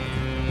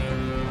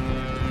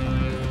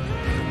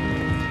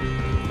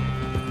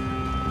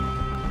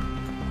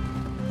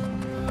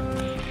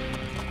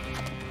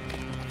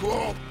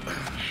 Whoa.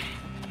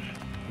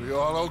 We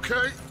all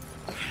okay?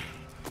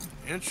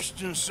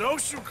 Interesting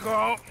social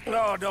call.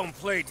 Oh, don't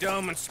play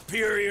dumb and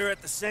superior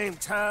at the same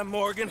time,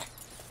 Morgan.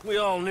 We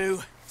all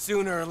knew,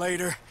 sooner or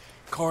later,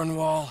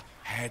 Cornwall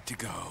had to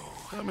go.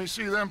 Let me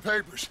see them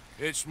papers.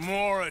 It's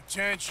more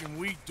attention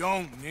we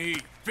don't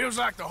need. Feels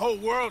like the whole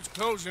world's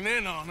closing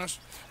in on us.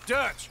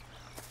 Dutch,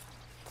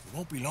 it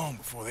won't be long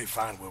before they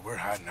find where we're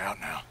hiding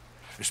out now.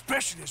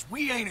 Especially as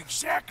we ain't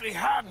exactly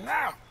hiding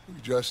out. We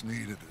just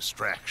need a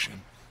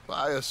distraction.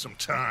 Buy us some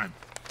time.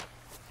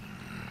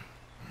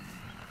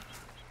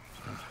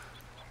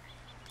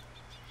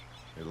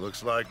 It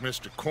looks like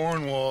Mr.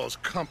 Cornwall's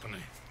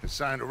company has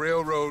signed a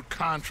railroad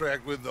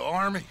contract with the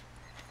army.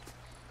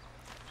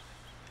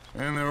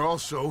 And they're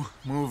also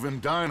moving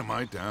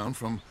dynamite down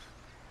from,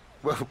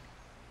 well,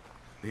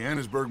 the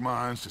Annesburg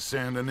mines to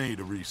Saint Denis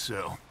to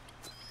resell.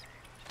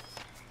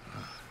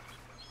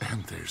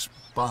 And there's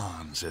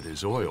bonds at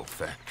his oil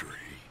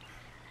factory.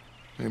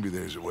 Maybe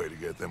there's a way to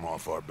get them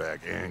off our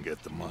back and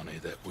get the money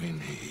that we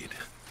need.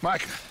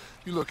 Mike,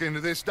 you look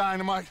into this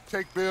dynamite.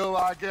 Take Bill,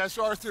 I guess.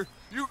 Arthur,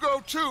 you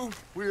go too.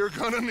 We are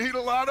gonna need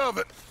a lot of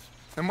it.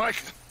 And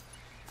Mike,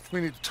 we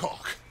need to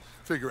talk.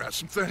 Figure out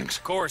some things.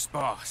 Of course,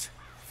 boss.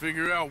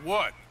 Figure out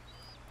what?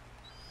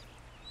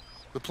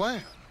 The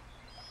plan.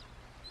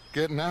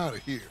 Getting out of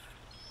here.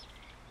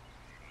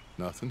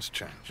 Nothing's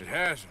changed. It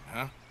hasn't,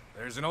 huh?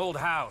 There's an old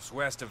house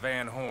west of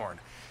Van Horn.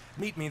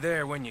 Meet me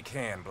there when you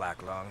can,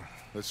 Black Lung.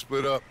 Let's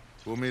split up.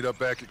 We'll meet up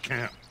back at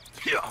camp.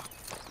 Yeah.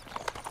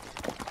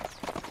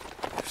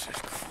 This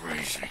is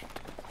crazy.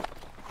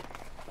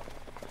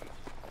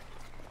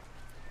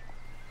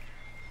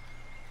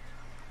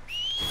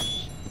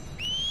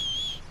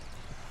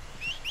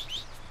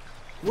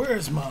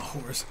 Where's my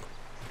horse?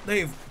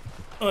 They've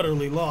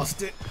utterly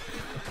lost it.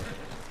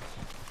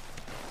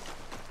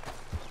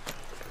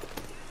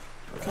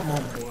 Come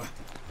on, boy.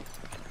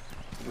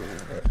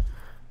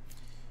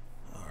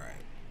 Alright.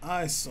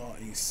 I saw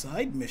a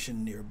side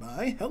mission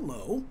nearby.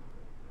 Hello.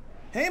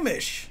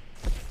 Hamish!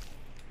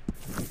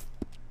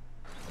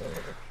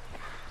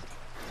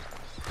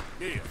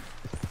 Yeah.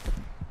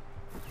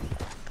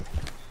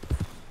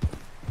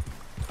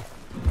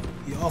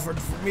 He offered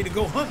for me to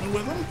go hunting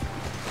with him.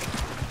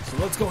 So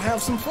let's go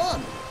have some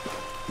fun.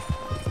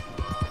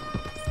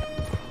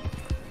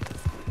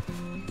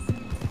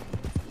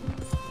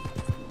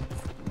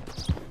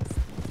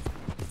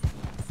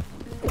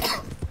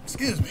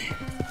 Excuse me.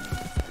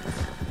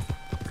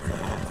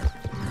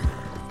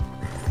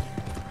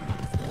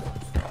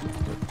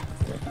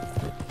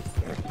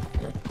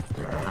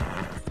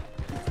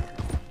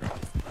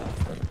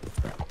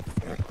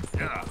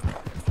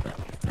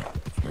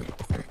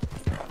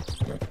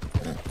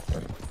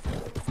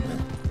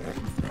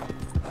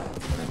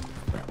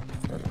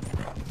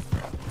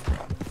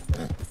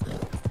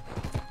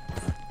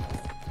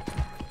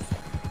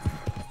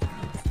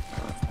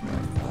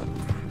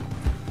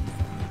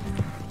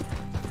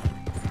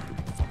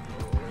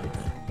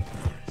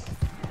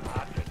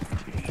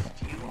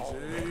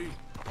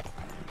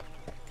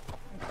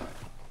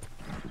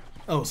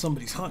 Oh,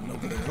 somebody's hunting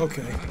over there.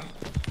 Okay.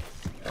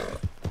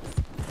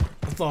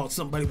 I thought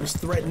somebody was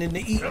threatening to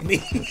eat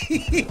me.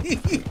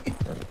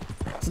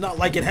 It's not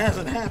like it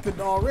hasn't happened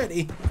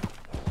already.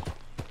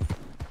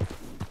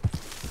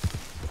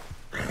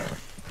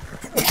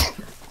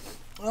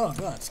 Oh,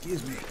 God,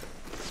 excuse me.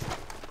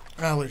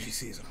 Allergy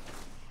season.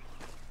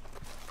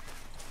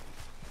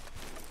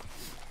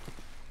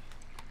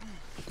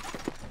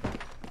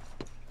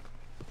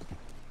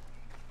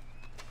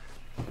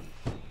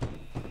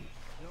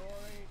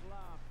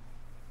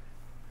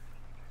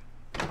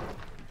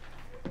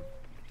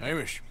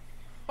 Hamish.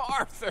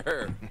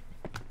 Arthur!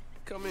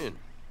 Come in.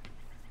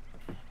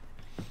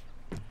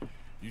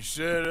 You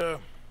said,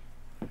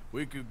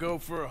 we could go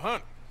for a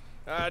hunt.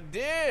 I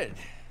did.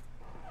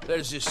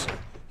 There's this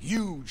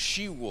huge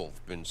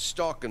she-wolf been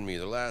stalking me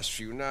the last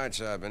few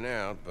nights I've been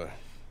out, but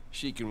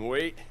she can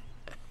wait.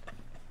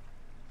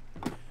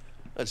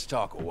 Let's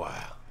talk a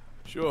while.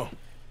 Sure.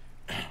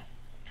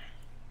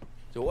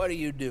 So what do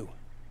you do?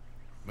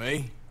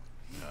 Me?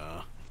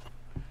 Nah.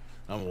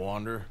 I'm a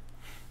wanderer.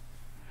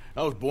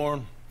 I was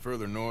born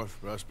further north,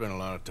 but I spent a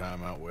lot of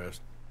time out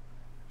west.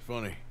 It's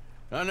funny.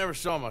 I never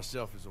saw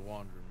myself as a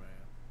wanderer, man.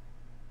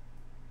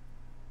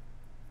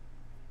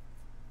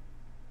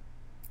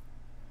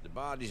 The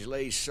bodies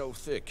lay so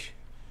thick,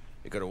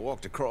 you could have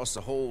walked across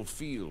the whole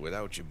field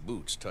without your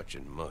boots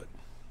touching mud.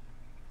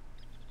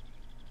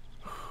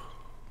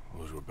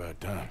 Those were bad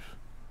times.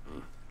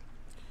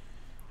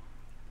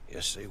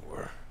 Yes, they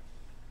were.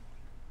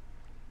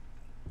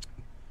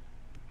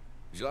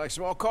 Would you like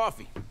some more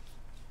coffee?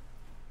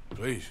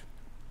 Please.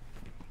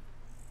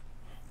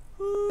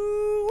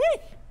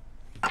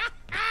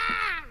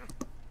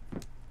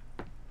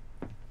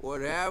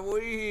 What have we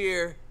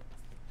here?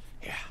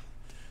 Yeah,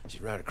 she's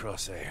right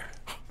across there.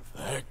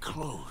 That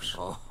close.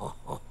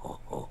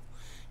 Oh,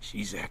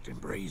 she's acting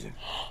brazen.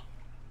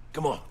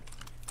 Come on,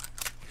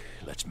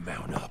 let's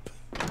mount up.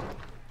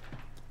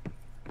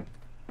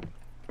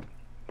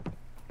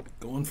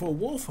 Going for a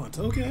wolf hunt,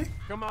 okay.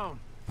 Come on.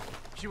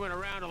 She went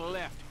around on the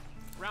left.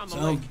 Round the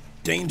Sound lake.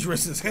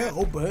 dangerous as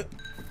hell, but...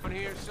 On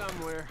here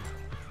somewhere.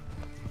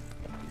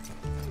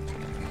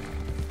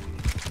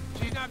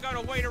 She's not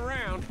gonna wait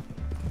around.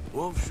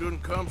 Wolves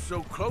shouldn't come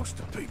so close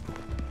to people.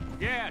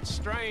 Yeah, it's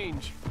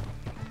strange.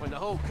 When the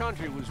whole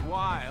country was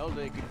wild,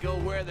 they could go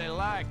where they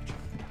liked.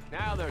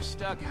 Now they're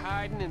stuck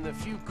hiding in the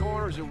few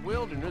corners of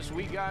wilderness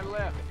we got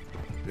left.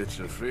 It's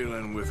a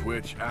feeling with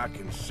which I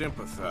can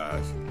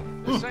sympathize.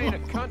 This ain't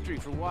a country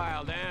for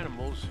wild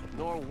animals,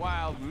 nor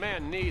wild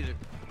men neither.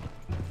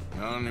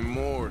 Not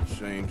anymore, it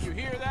seems. You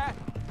hear that?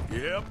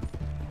 Yep.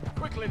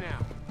 Quickly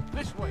now.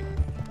 This way.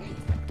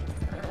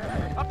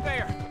 Up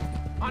there.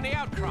 On the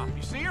outcrop.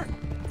 You see her?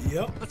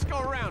 Yep. Let's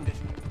go around it.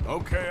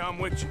 Okay, I'm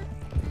with you.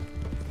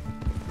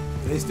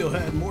 They still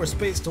had more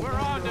space to We're on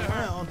wander to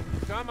her. around.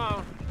 Come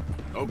on.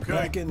 Okay.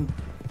 Back in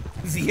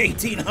the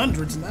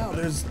 1800s now,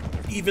 there's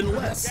even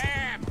less.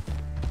 Damn!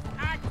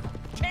 I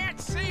can't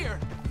see her.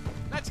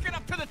 Let's get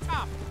up to the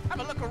top. Have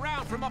a look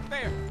around from up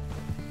there.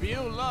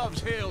 View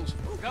loves hills,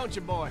 don't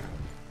you, boy?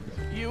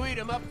 You eat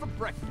 'em up for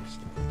breakfast.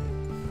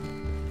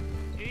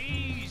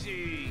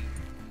 Easy.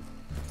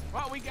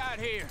 What we got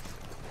here?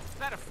 Is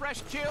that a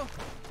fresh kill?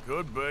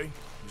 Could be.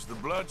 Is the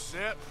blood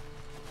set?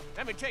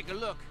 Let me take a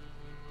look.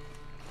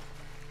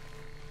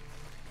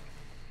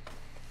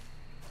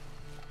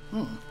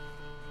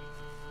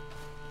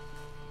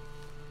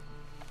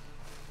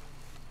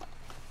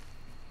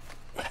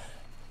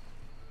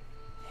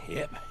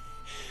 Yep.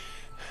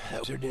 That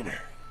was her dinner.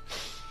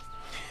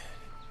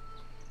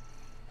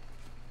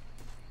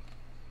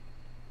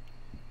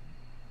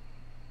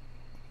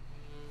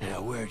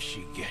 Now, where'd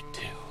she get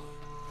to?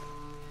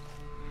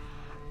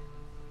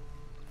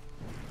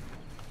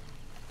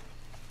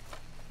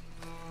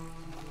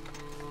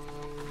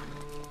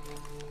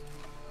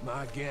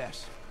 My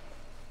guess.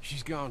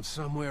 She's gone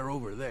somewhere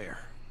over there.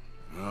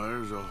 No,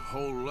 there's a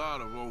whole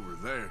lot of over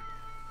there.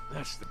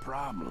 That's the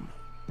problem.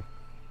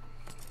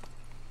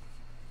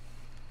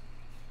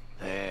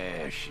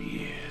 There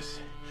she is.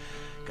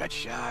 Got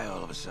shy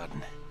all of a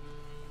sudden.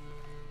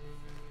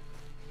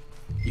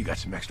 You got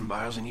some extra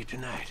miles in you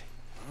tonight?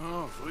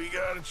 Oh, if we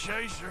gotta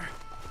chase her,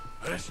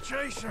 let's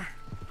chase her.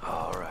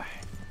 All right.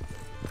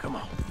 Come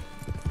on.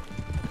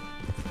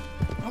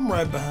 I'm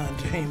right behind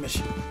you,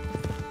 Hamish.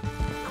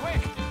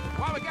 Quick,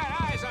 while we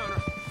got eyes on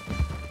her.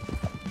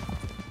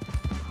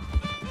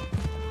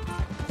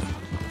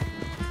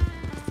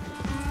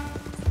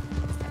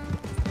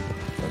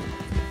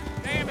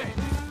 Damn it!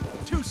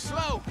 Too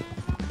slow.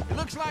 It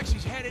looks like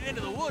she's headed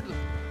into the woodland.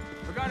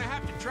 We're gonna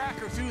have to track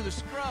her through the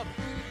scrub.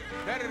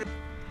 Better to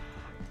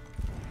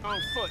on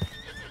foot.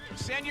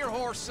 Send your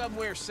horse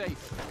somewhere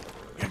safe.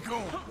 Get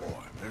going,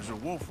 boy. There's a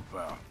wolf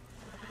about.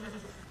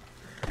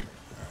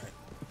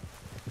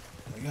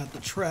 I got the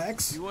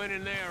tracks. You went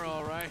in there,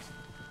 all right.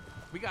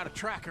 We got a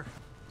tracker.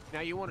 Now,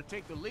 you want to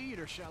take the lead,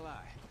 or shall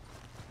I?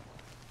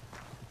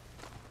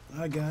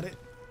 I got it.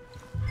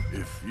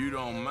 If you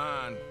don't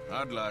mind,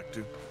 I'd like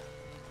to.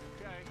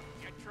 Okay,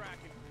 get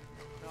tracking.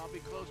 I'll be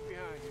close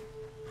behind you.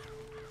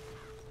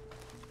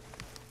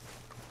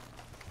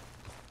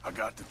 I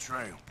got the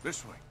trail.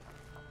 This way.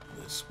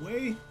 This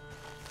way.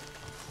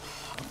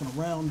 Up and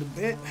around a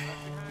bit.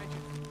 Behind you.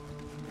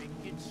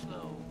 Take it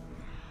slow.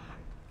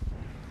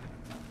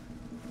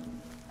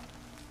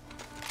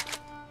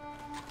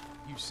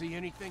 You see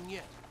anything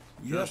yet?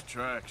 Yep. Just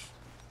tracks.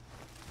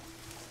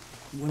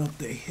 Went up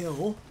the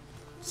hill,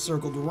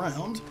 circled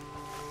around.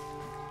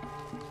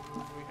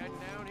 We heading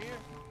down here?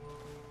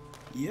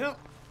 Yep.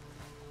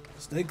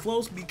 Stay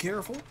close, be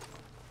careful.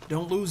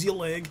 Don't lose your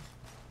leg.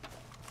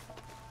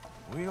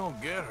 We don't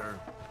get her.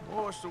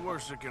 Well, what's the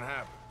worst that can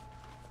happen?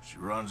 She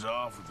runs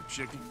off with the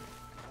chicken?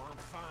 Well, I'm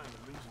fine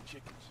with losing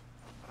chickens.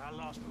 But I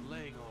lost a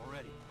leg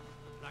already.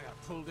 And I got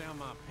pulled down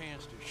my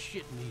pants to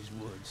shit in these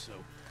woods, so...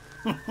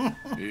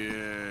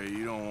 Yeah,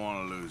 you don't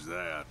want to lose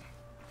that.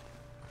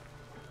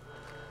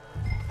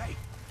 Hey,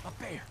 up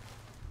there.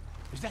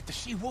 Is that the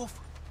she-wolf?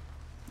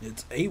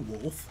 It's a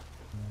wolf.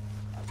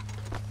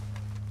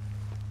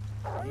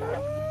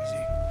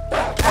 Easy.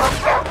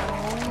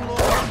 Oh,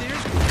 Lord,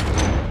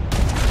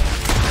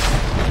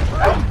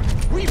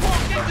 we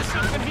walked into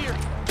something here.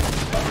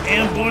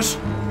 Ambush.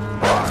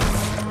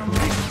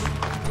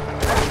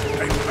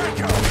 Hey,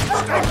 back up!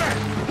 Stay back!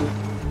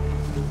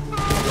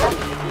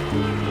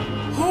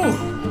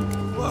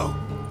 Whoa.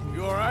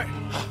 You all right?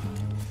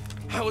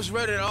 I was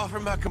ready to offer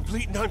my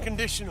complete and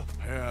unconditional.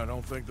 Yeah, I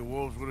don't think the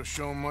wolves would have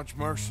shown much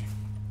mercy.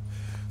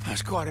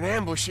 That's quite an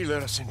ambush she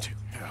led us into.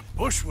 Yeah,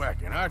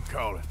 bushwhacking, I'd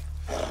call it.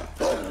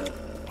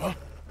 Huh?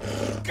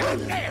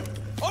 God damn!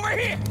 Over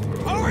here!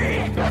 Over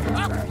here!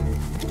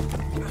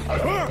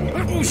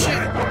 Oh,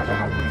 shit!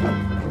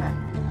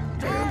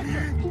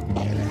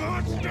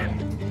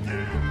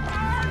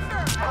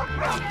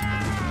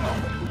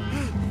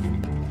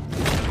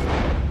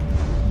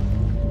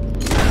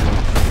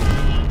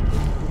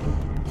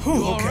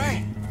 You all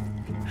right?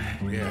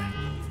 Yeah.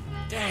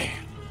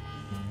 Damn.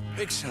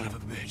 Big son of a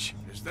bitch.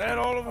 Is that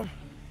all of them?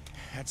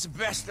 That's the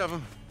best of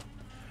them.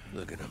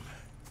 Look at them.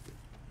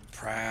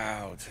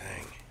 Proud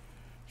thing.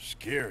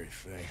 Scary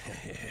thing.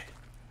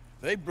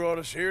 They brought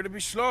us here to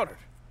be slaughtered.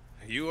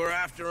 You were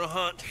after a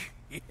hunt.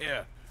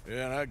 Yeah.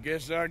 Yeah, and I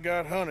guess I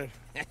got hunted.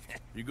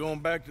 You going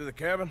back to the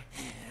cabin?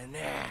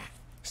 Nah.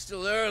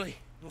 Still early.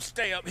 We'll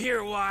stay up here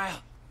a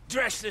while.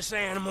 Dress this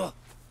animal.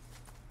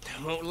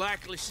 I won't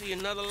likely see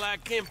another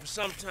like him for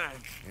some time.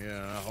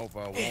 Yeah, I hope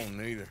I won't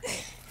neither.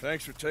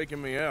 Thanks for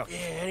taking me out. Yeah,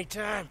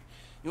 anytime.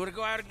 You want to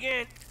go out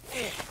again?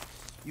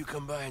 You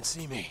come by and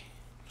see me.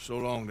 So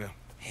long, then.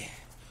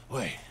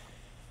 Wait.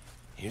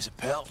 Here's a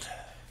pelt.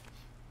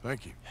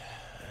 Thank you.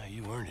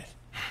 You earned it.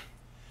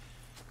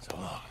 So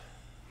long.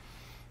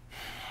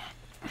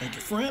 Thank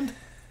you, friend.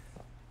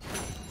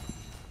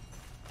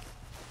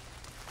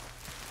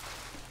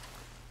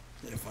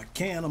 If I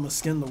can, I'm gonna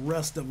skin the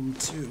rest of them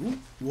too.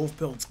 Wolf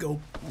pelts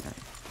go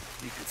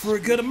for a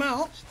good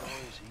amount.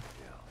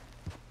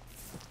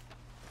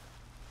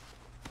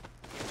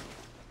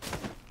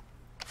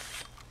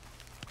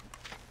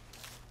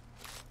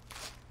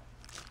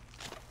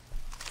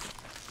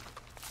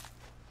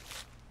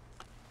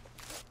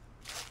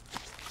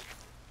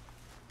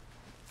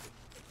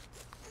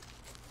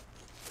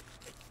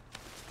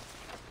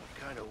 What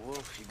kind of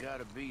wolf you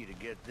gotta be to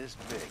get this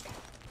big?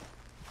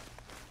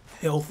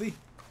 Healthy.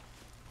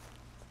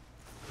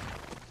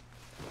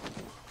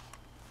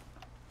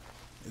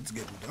 It's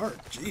getting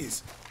dark.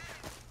 Jeez.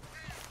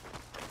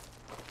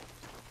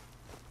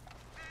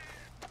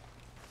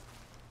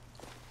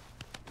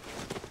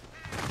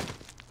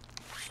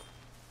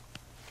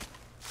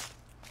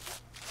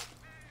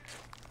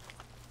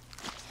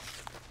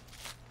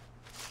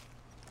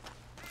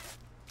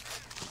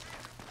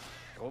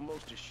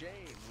 It's a shame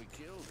we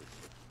killed it.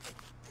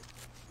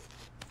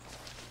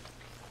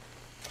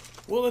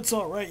 Well, it's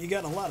all right. You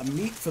got a lot of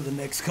meat for the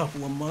next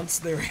couple of months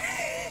there,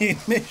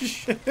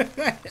 Hamish.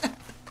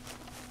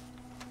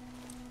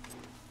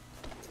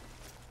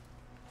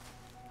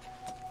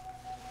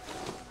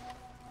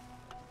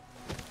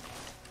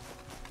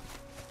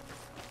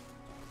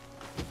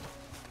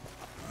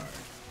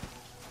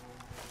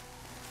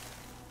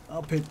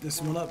 I'll pick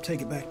this one up,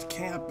 take it back to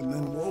camp, and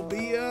then we'll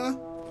be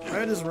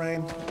right as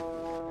rain.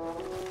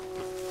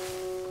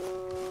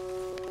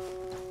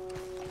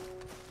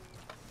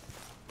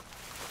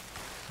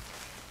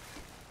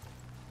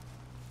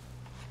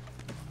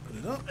 Put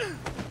it up.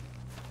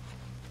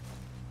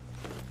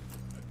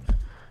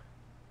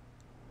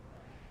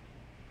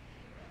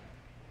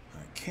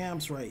 Alright,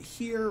 camp's right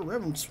here.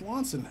 Reverend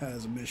Swanson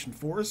has a mission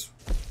for us.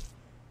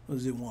 What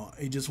does he want?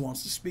 He just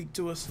wants to speak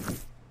to us.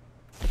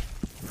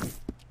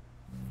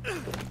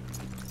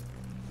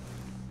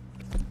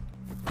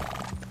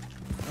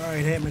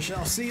 Alright, Hamish,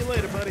 I'll see you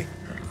later, buddy.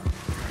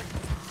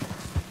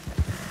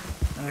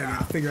 I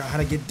gotta figure out how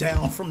to get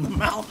down from the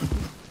mountain.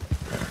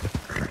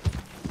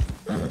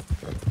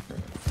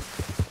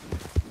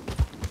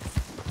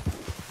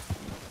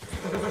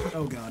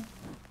 Oh, God.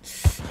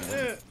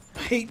 I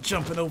hate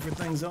jumping over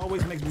things. It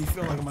always makes me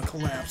feel like I'm gonna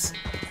collapse.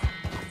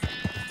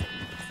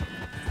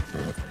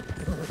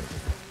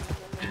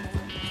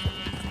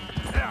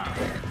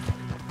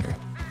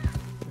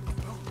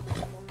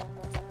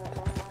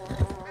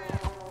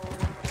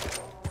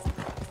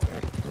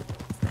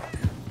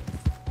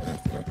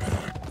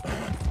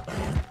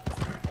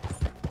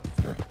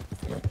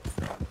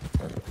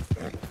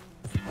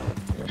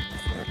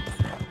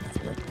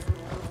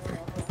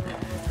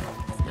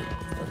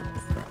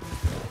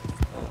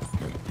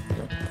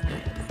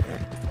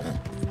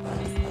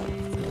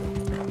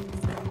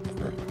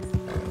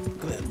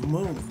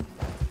 Moon.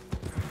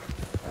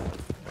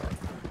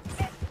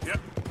 Yep.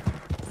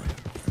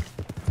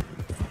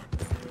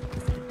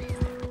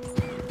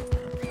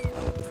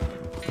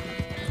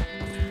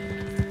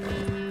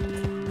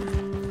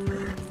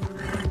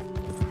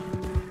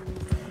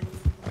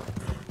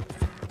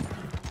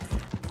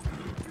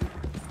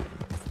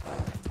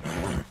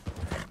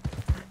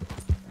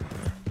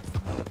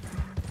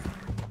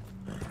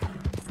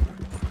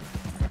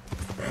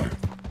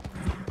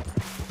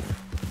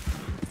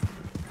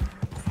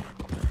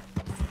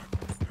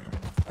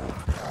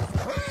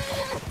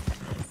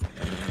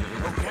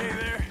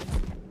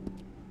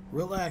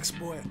 Relax,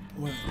 boy.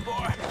 Boy.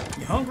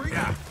 You hungry?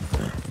 Yeah.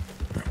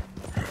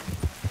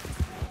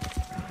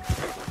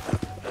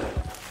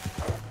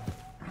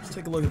 Let's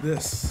take a look at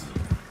this.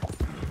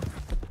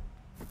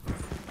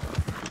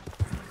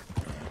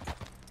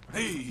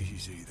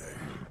 Easy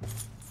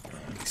there.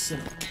 We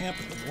set up camp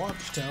at the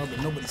watchtower,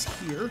 but nobody's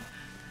here.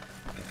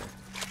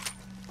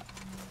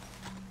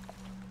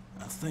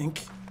 I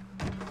think.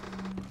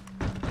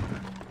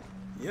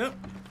 Yep.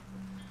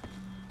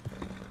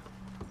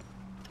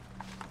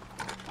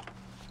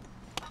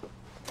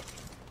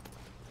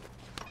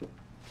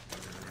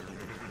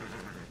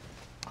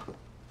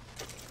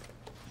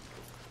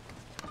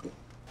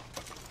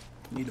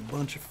 Need a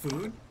bunch of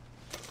food.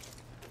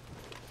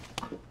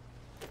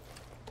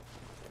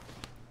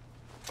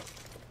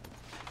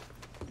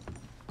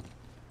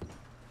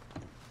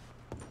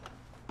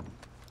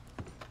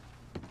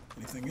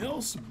 Anything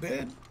else? A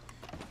bed?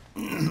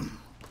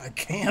 I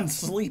can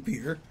sleep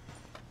here.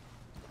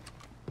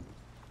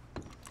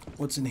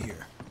 What's in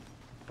here?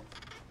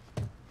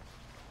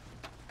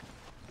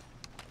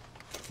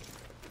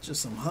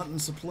 Just some hunting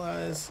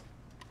supplies.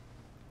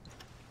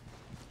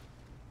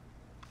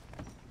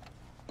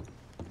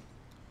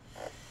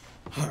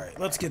 Alright,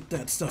 let's get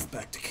that stuff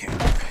back to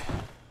camp.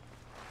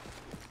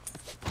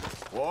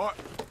 What?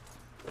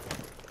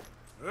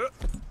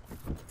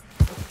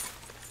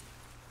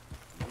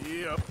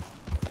 Yep.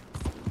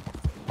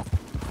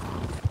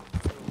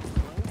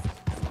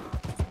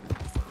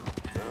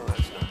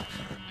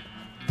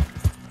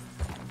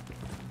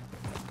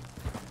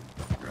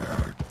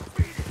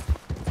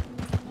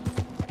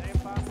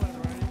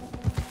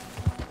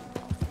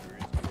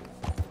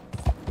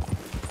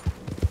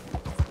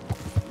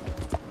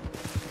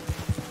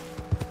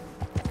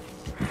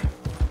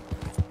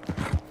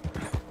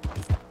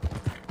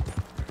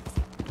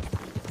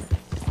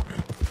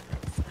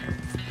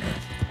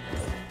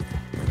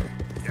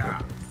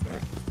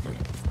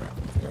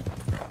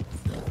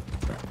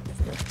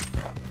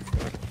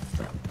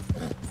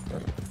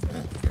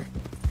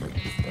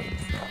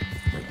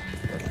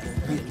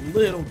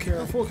 Little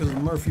careful because the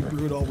Murphy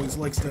brood always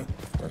likes to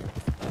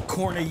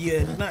corner you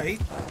at night.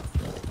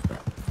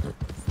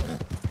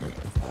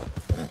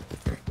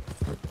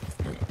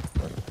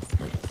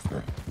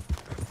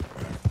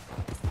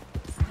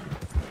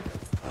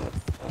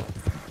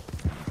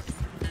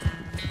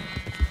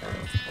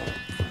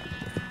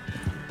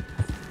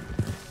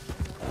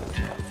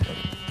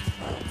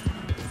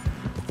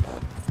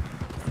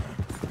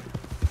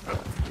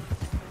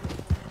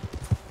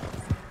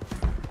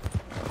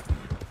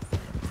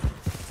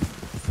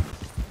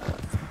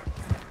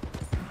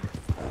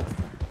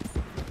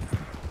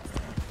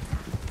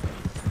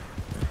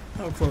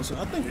 How close?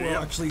 I think we're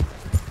actually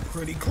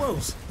pretty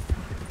close.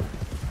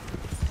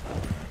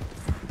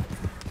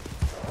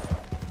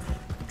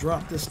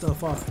 Drop this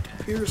stuff off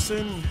at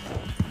Pearson,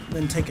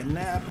 then take a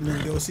nap, and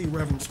then go see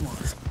Reverend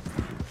Swanson.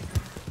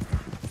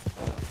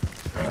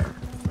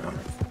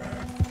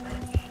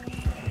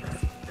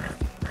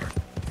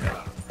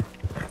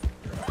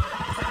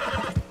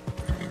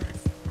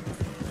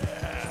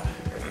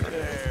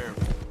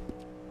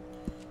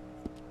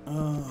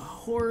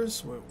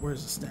 Horse,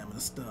 where's the stamina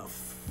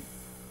stuff?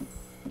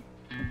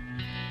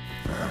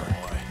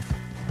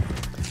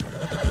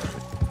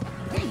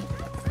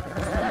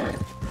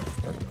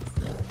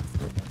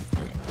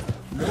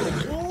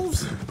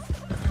 Wolves?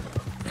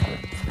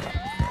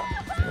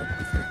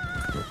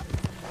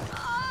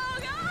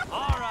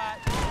 All right.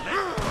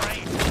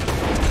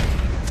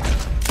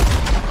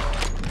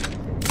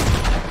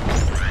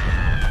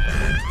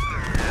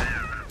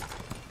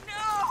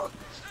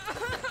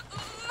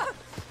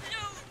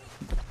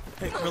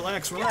 Hey,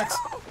 relax, relax.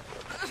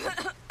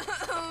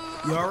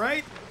 You all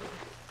right?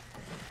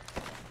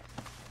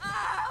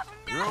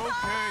 You're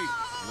okay.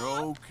 You're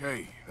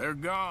okay. They're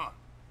gone.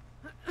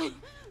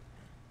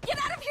 Get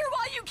out of here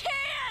while you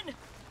can!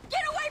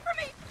 Get away from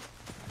me!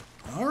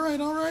 All right,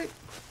 all right.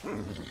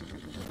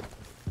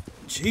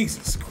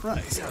 Jesus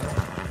Christ.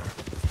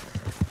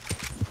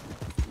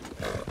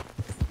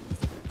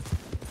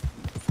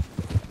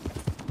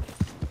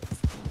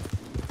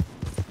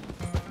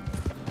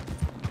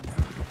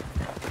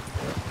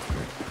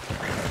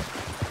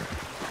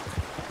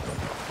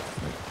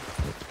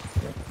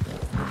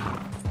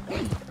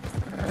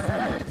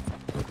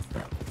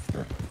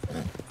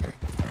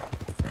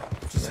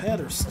 Just had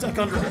her stuck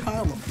under a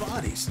pile of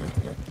bodies.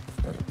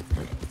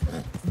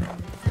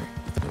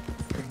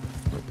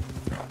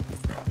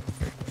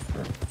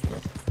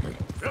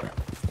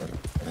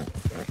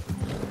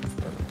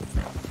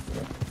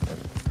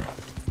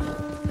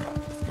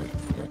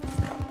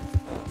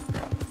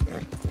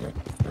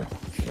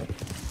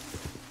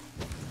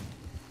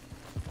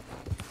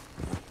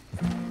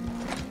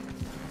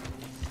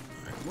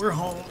 We're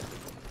home.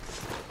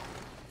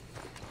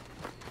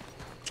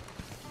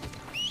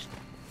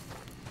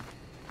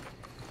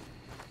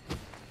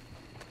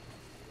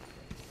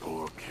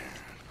 Okay.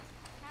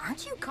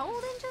 Aren't you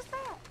cold in just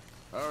that?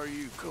 How are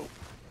you coping?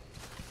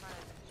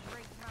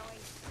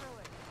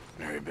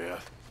 Mary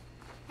Beth?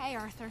 Hey,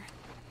 Arthur.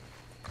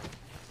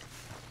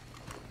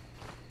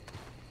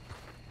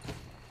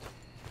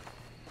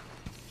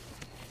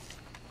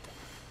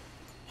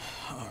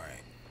 All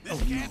right.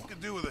 This camp could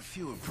do with a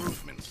few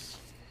improvements.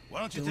 Why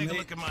don't you take a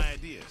look at my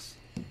ideas?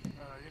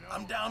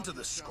 I'm down to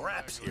the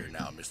scraps here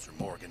now, Mr.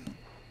 Morgan.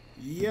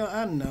 Yeah,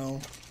 I know.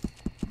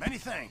 Many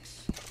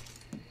thanks.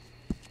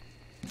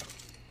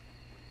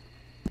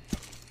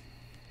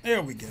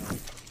 There we go.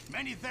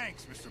 Many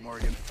thanks, Mr.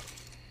 Morgan.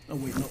 Oh,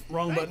 wait, no,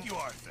 wrong button. Thank you,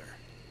 Arthur.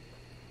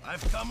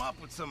 I've come up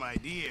with some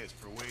ideas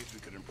for ways we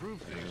could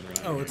improve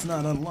things. Oh, it's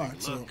not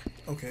unlocked, so...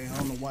 Okay, I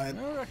don't know why it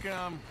I reckon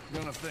I'm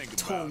gonna think about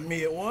told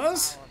me it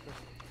was.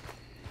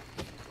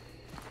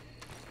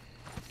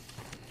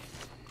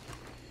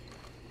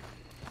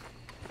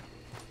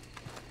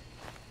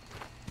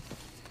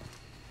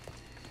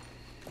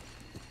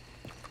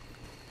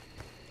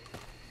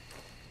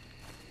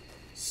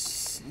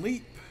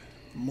 Sleep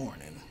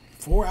morning.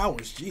 4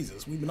 hours,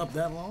 Jesus. We've been up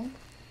that long?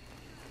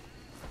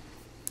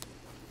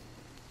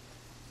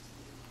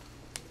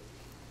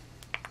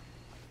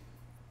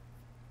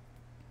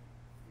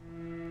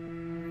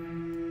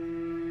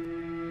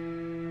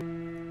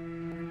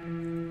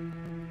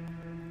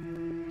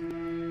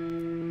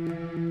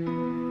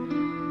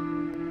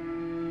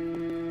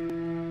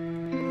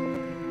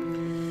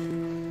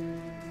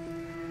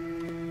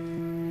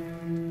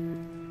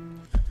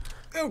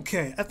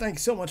 Okay, I thank you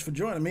so much for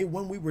joining me.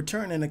 When we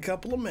return in a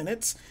couple of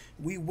minutes,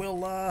 we will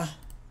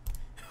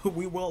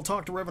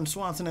talk to Reverend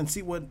Swanson and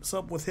see what's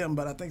up with him.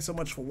 But I thank so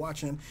much for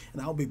watching,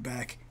 and I'll be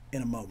back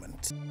in a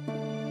moment.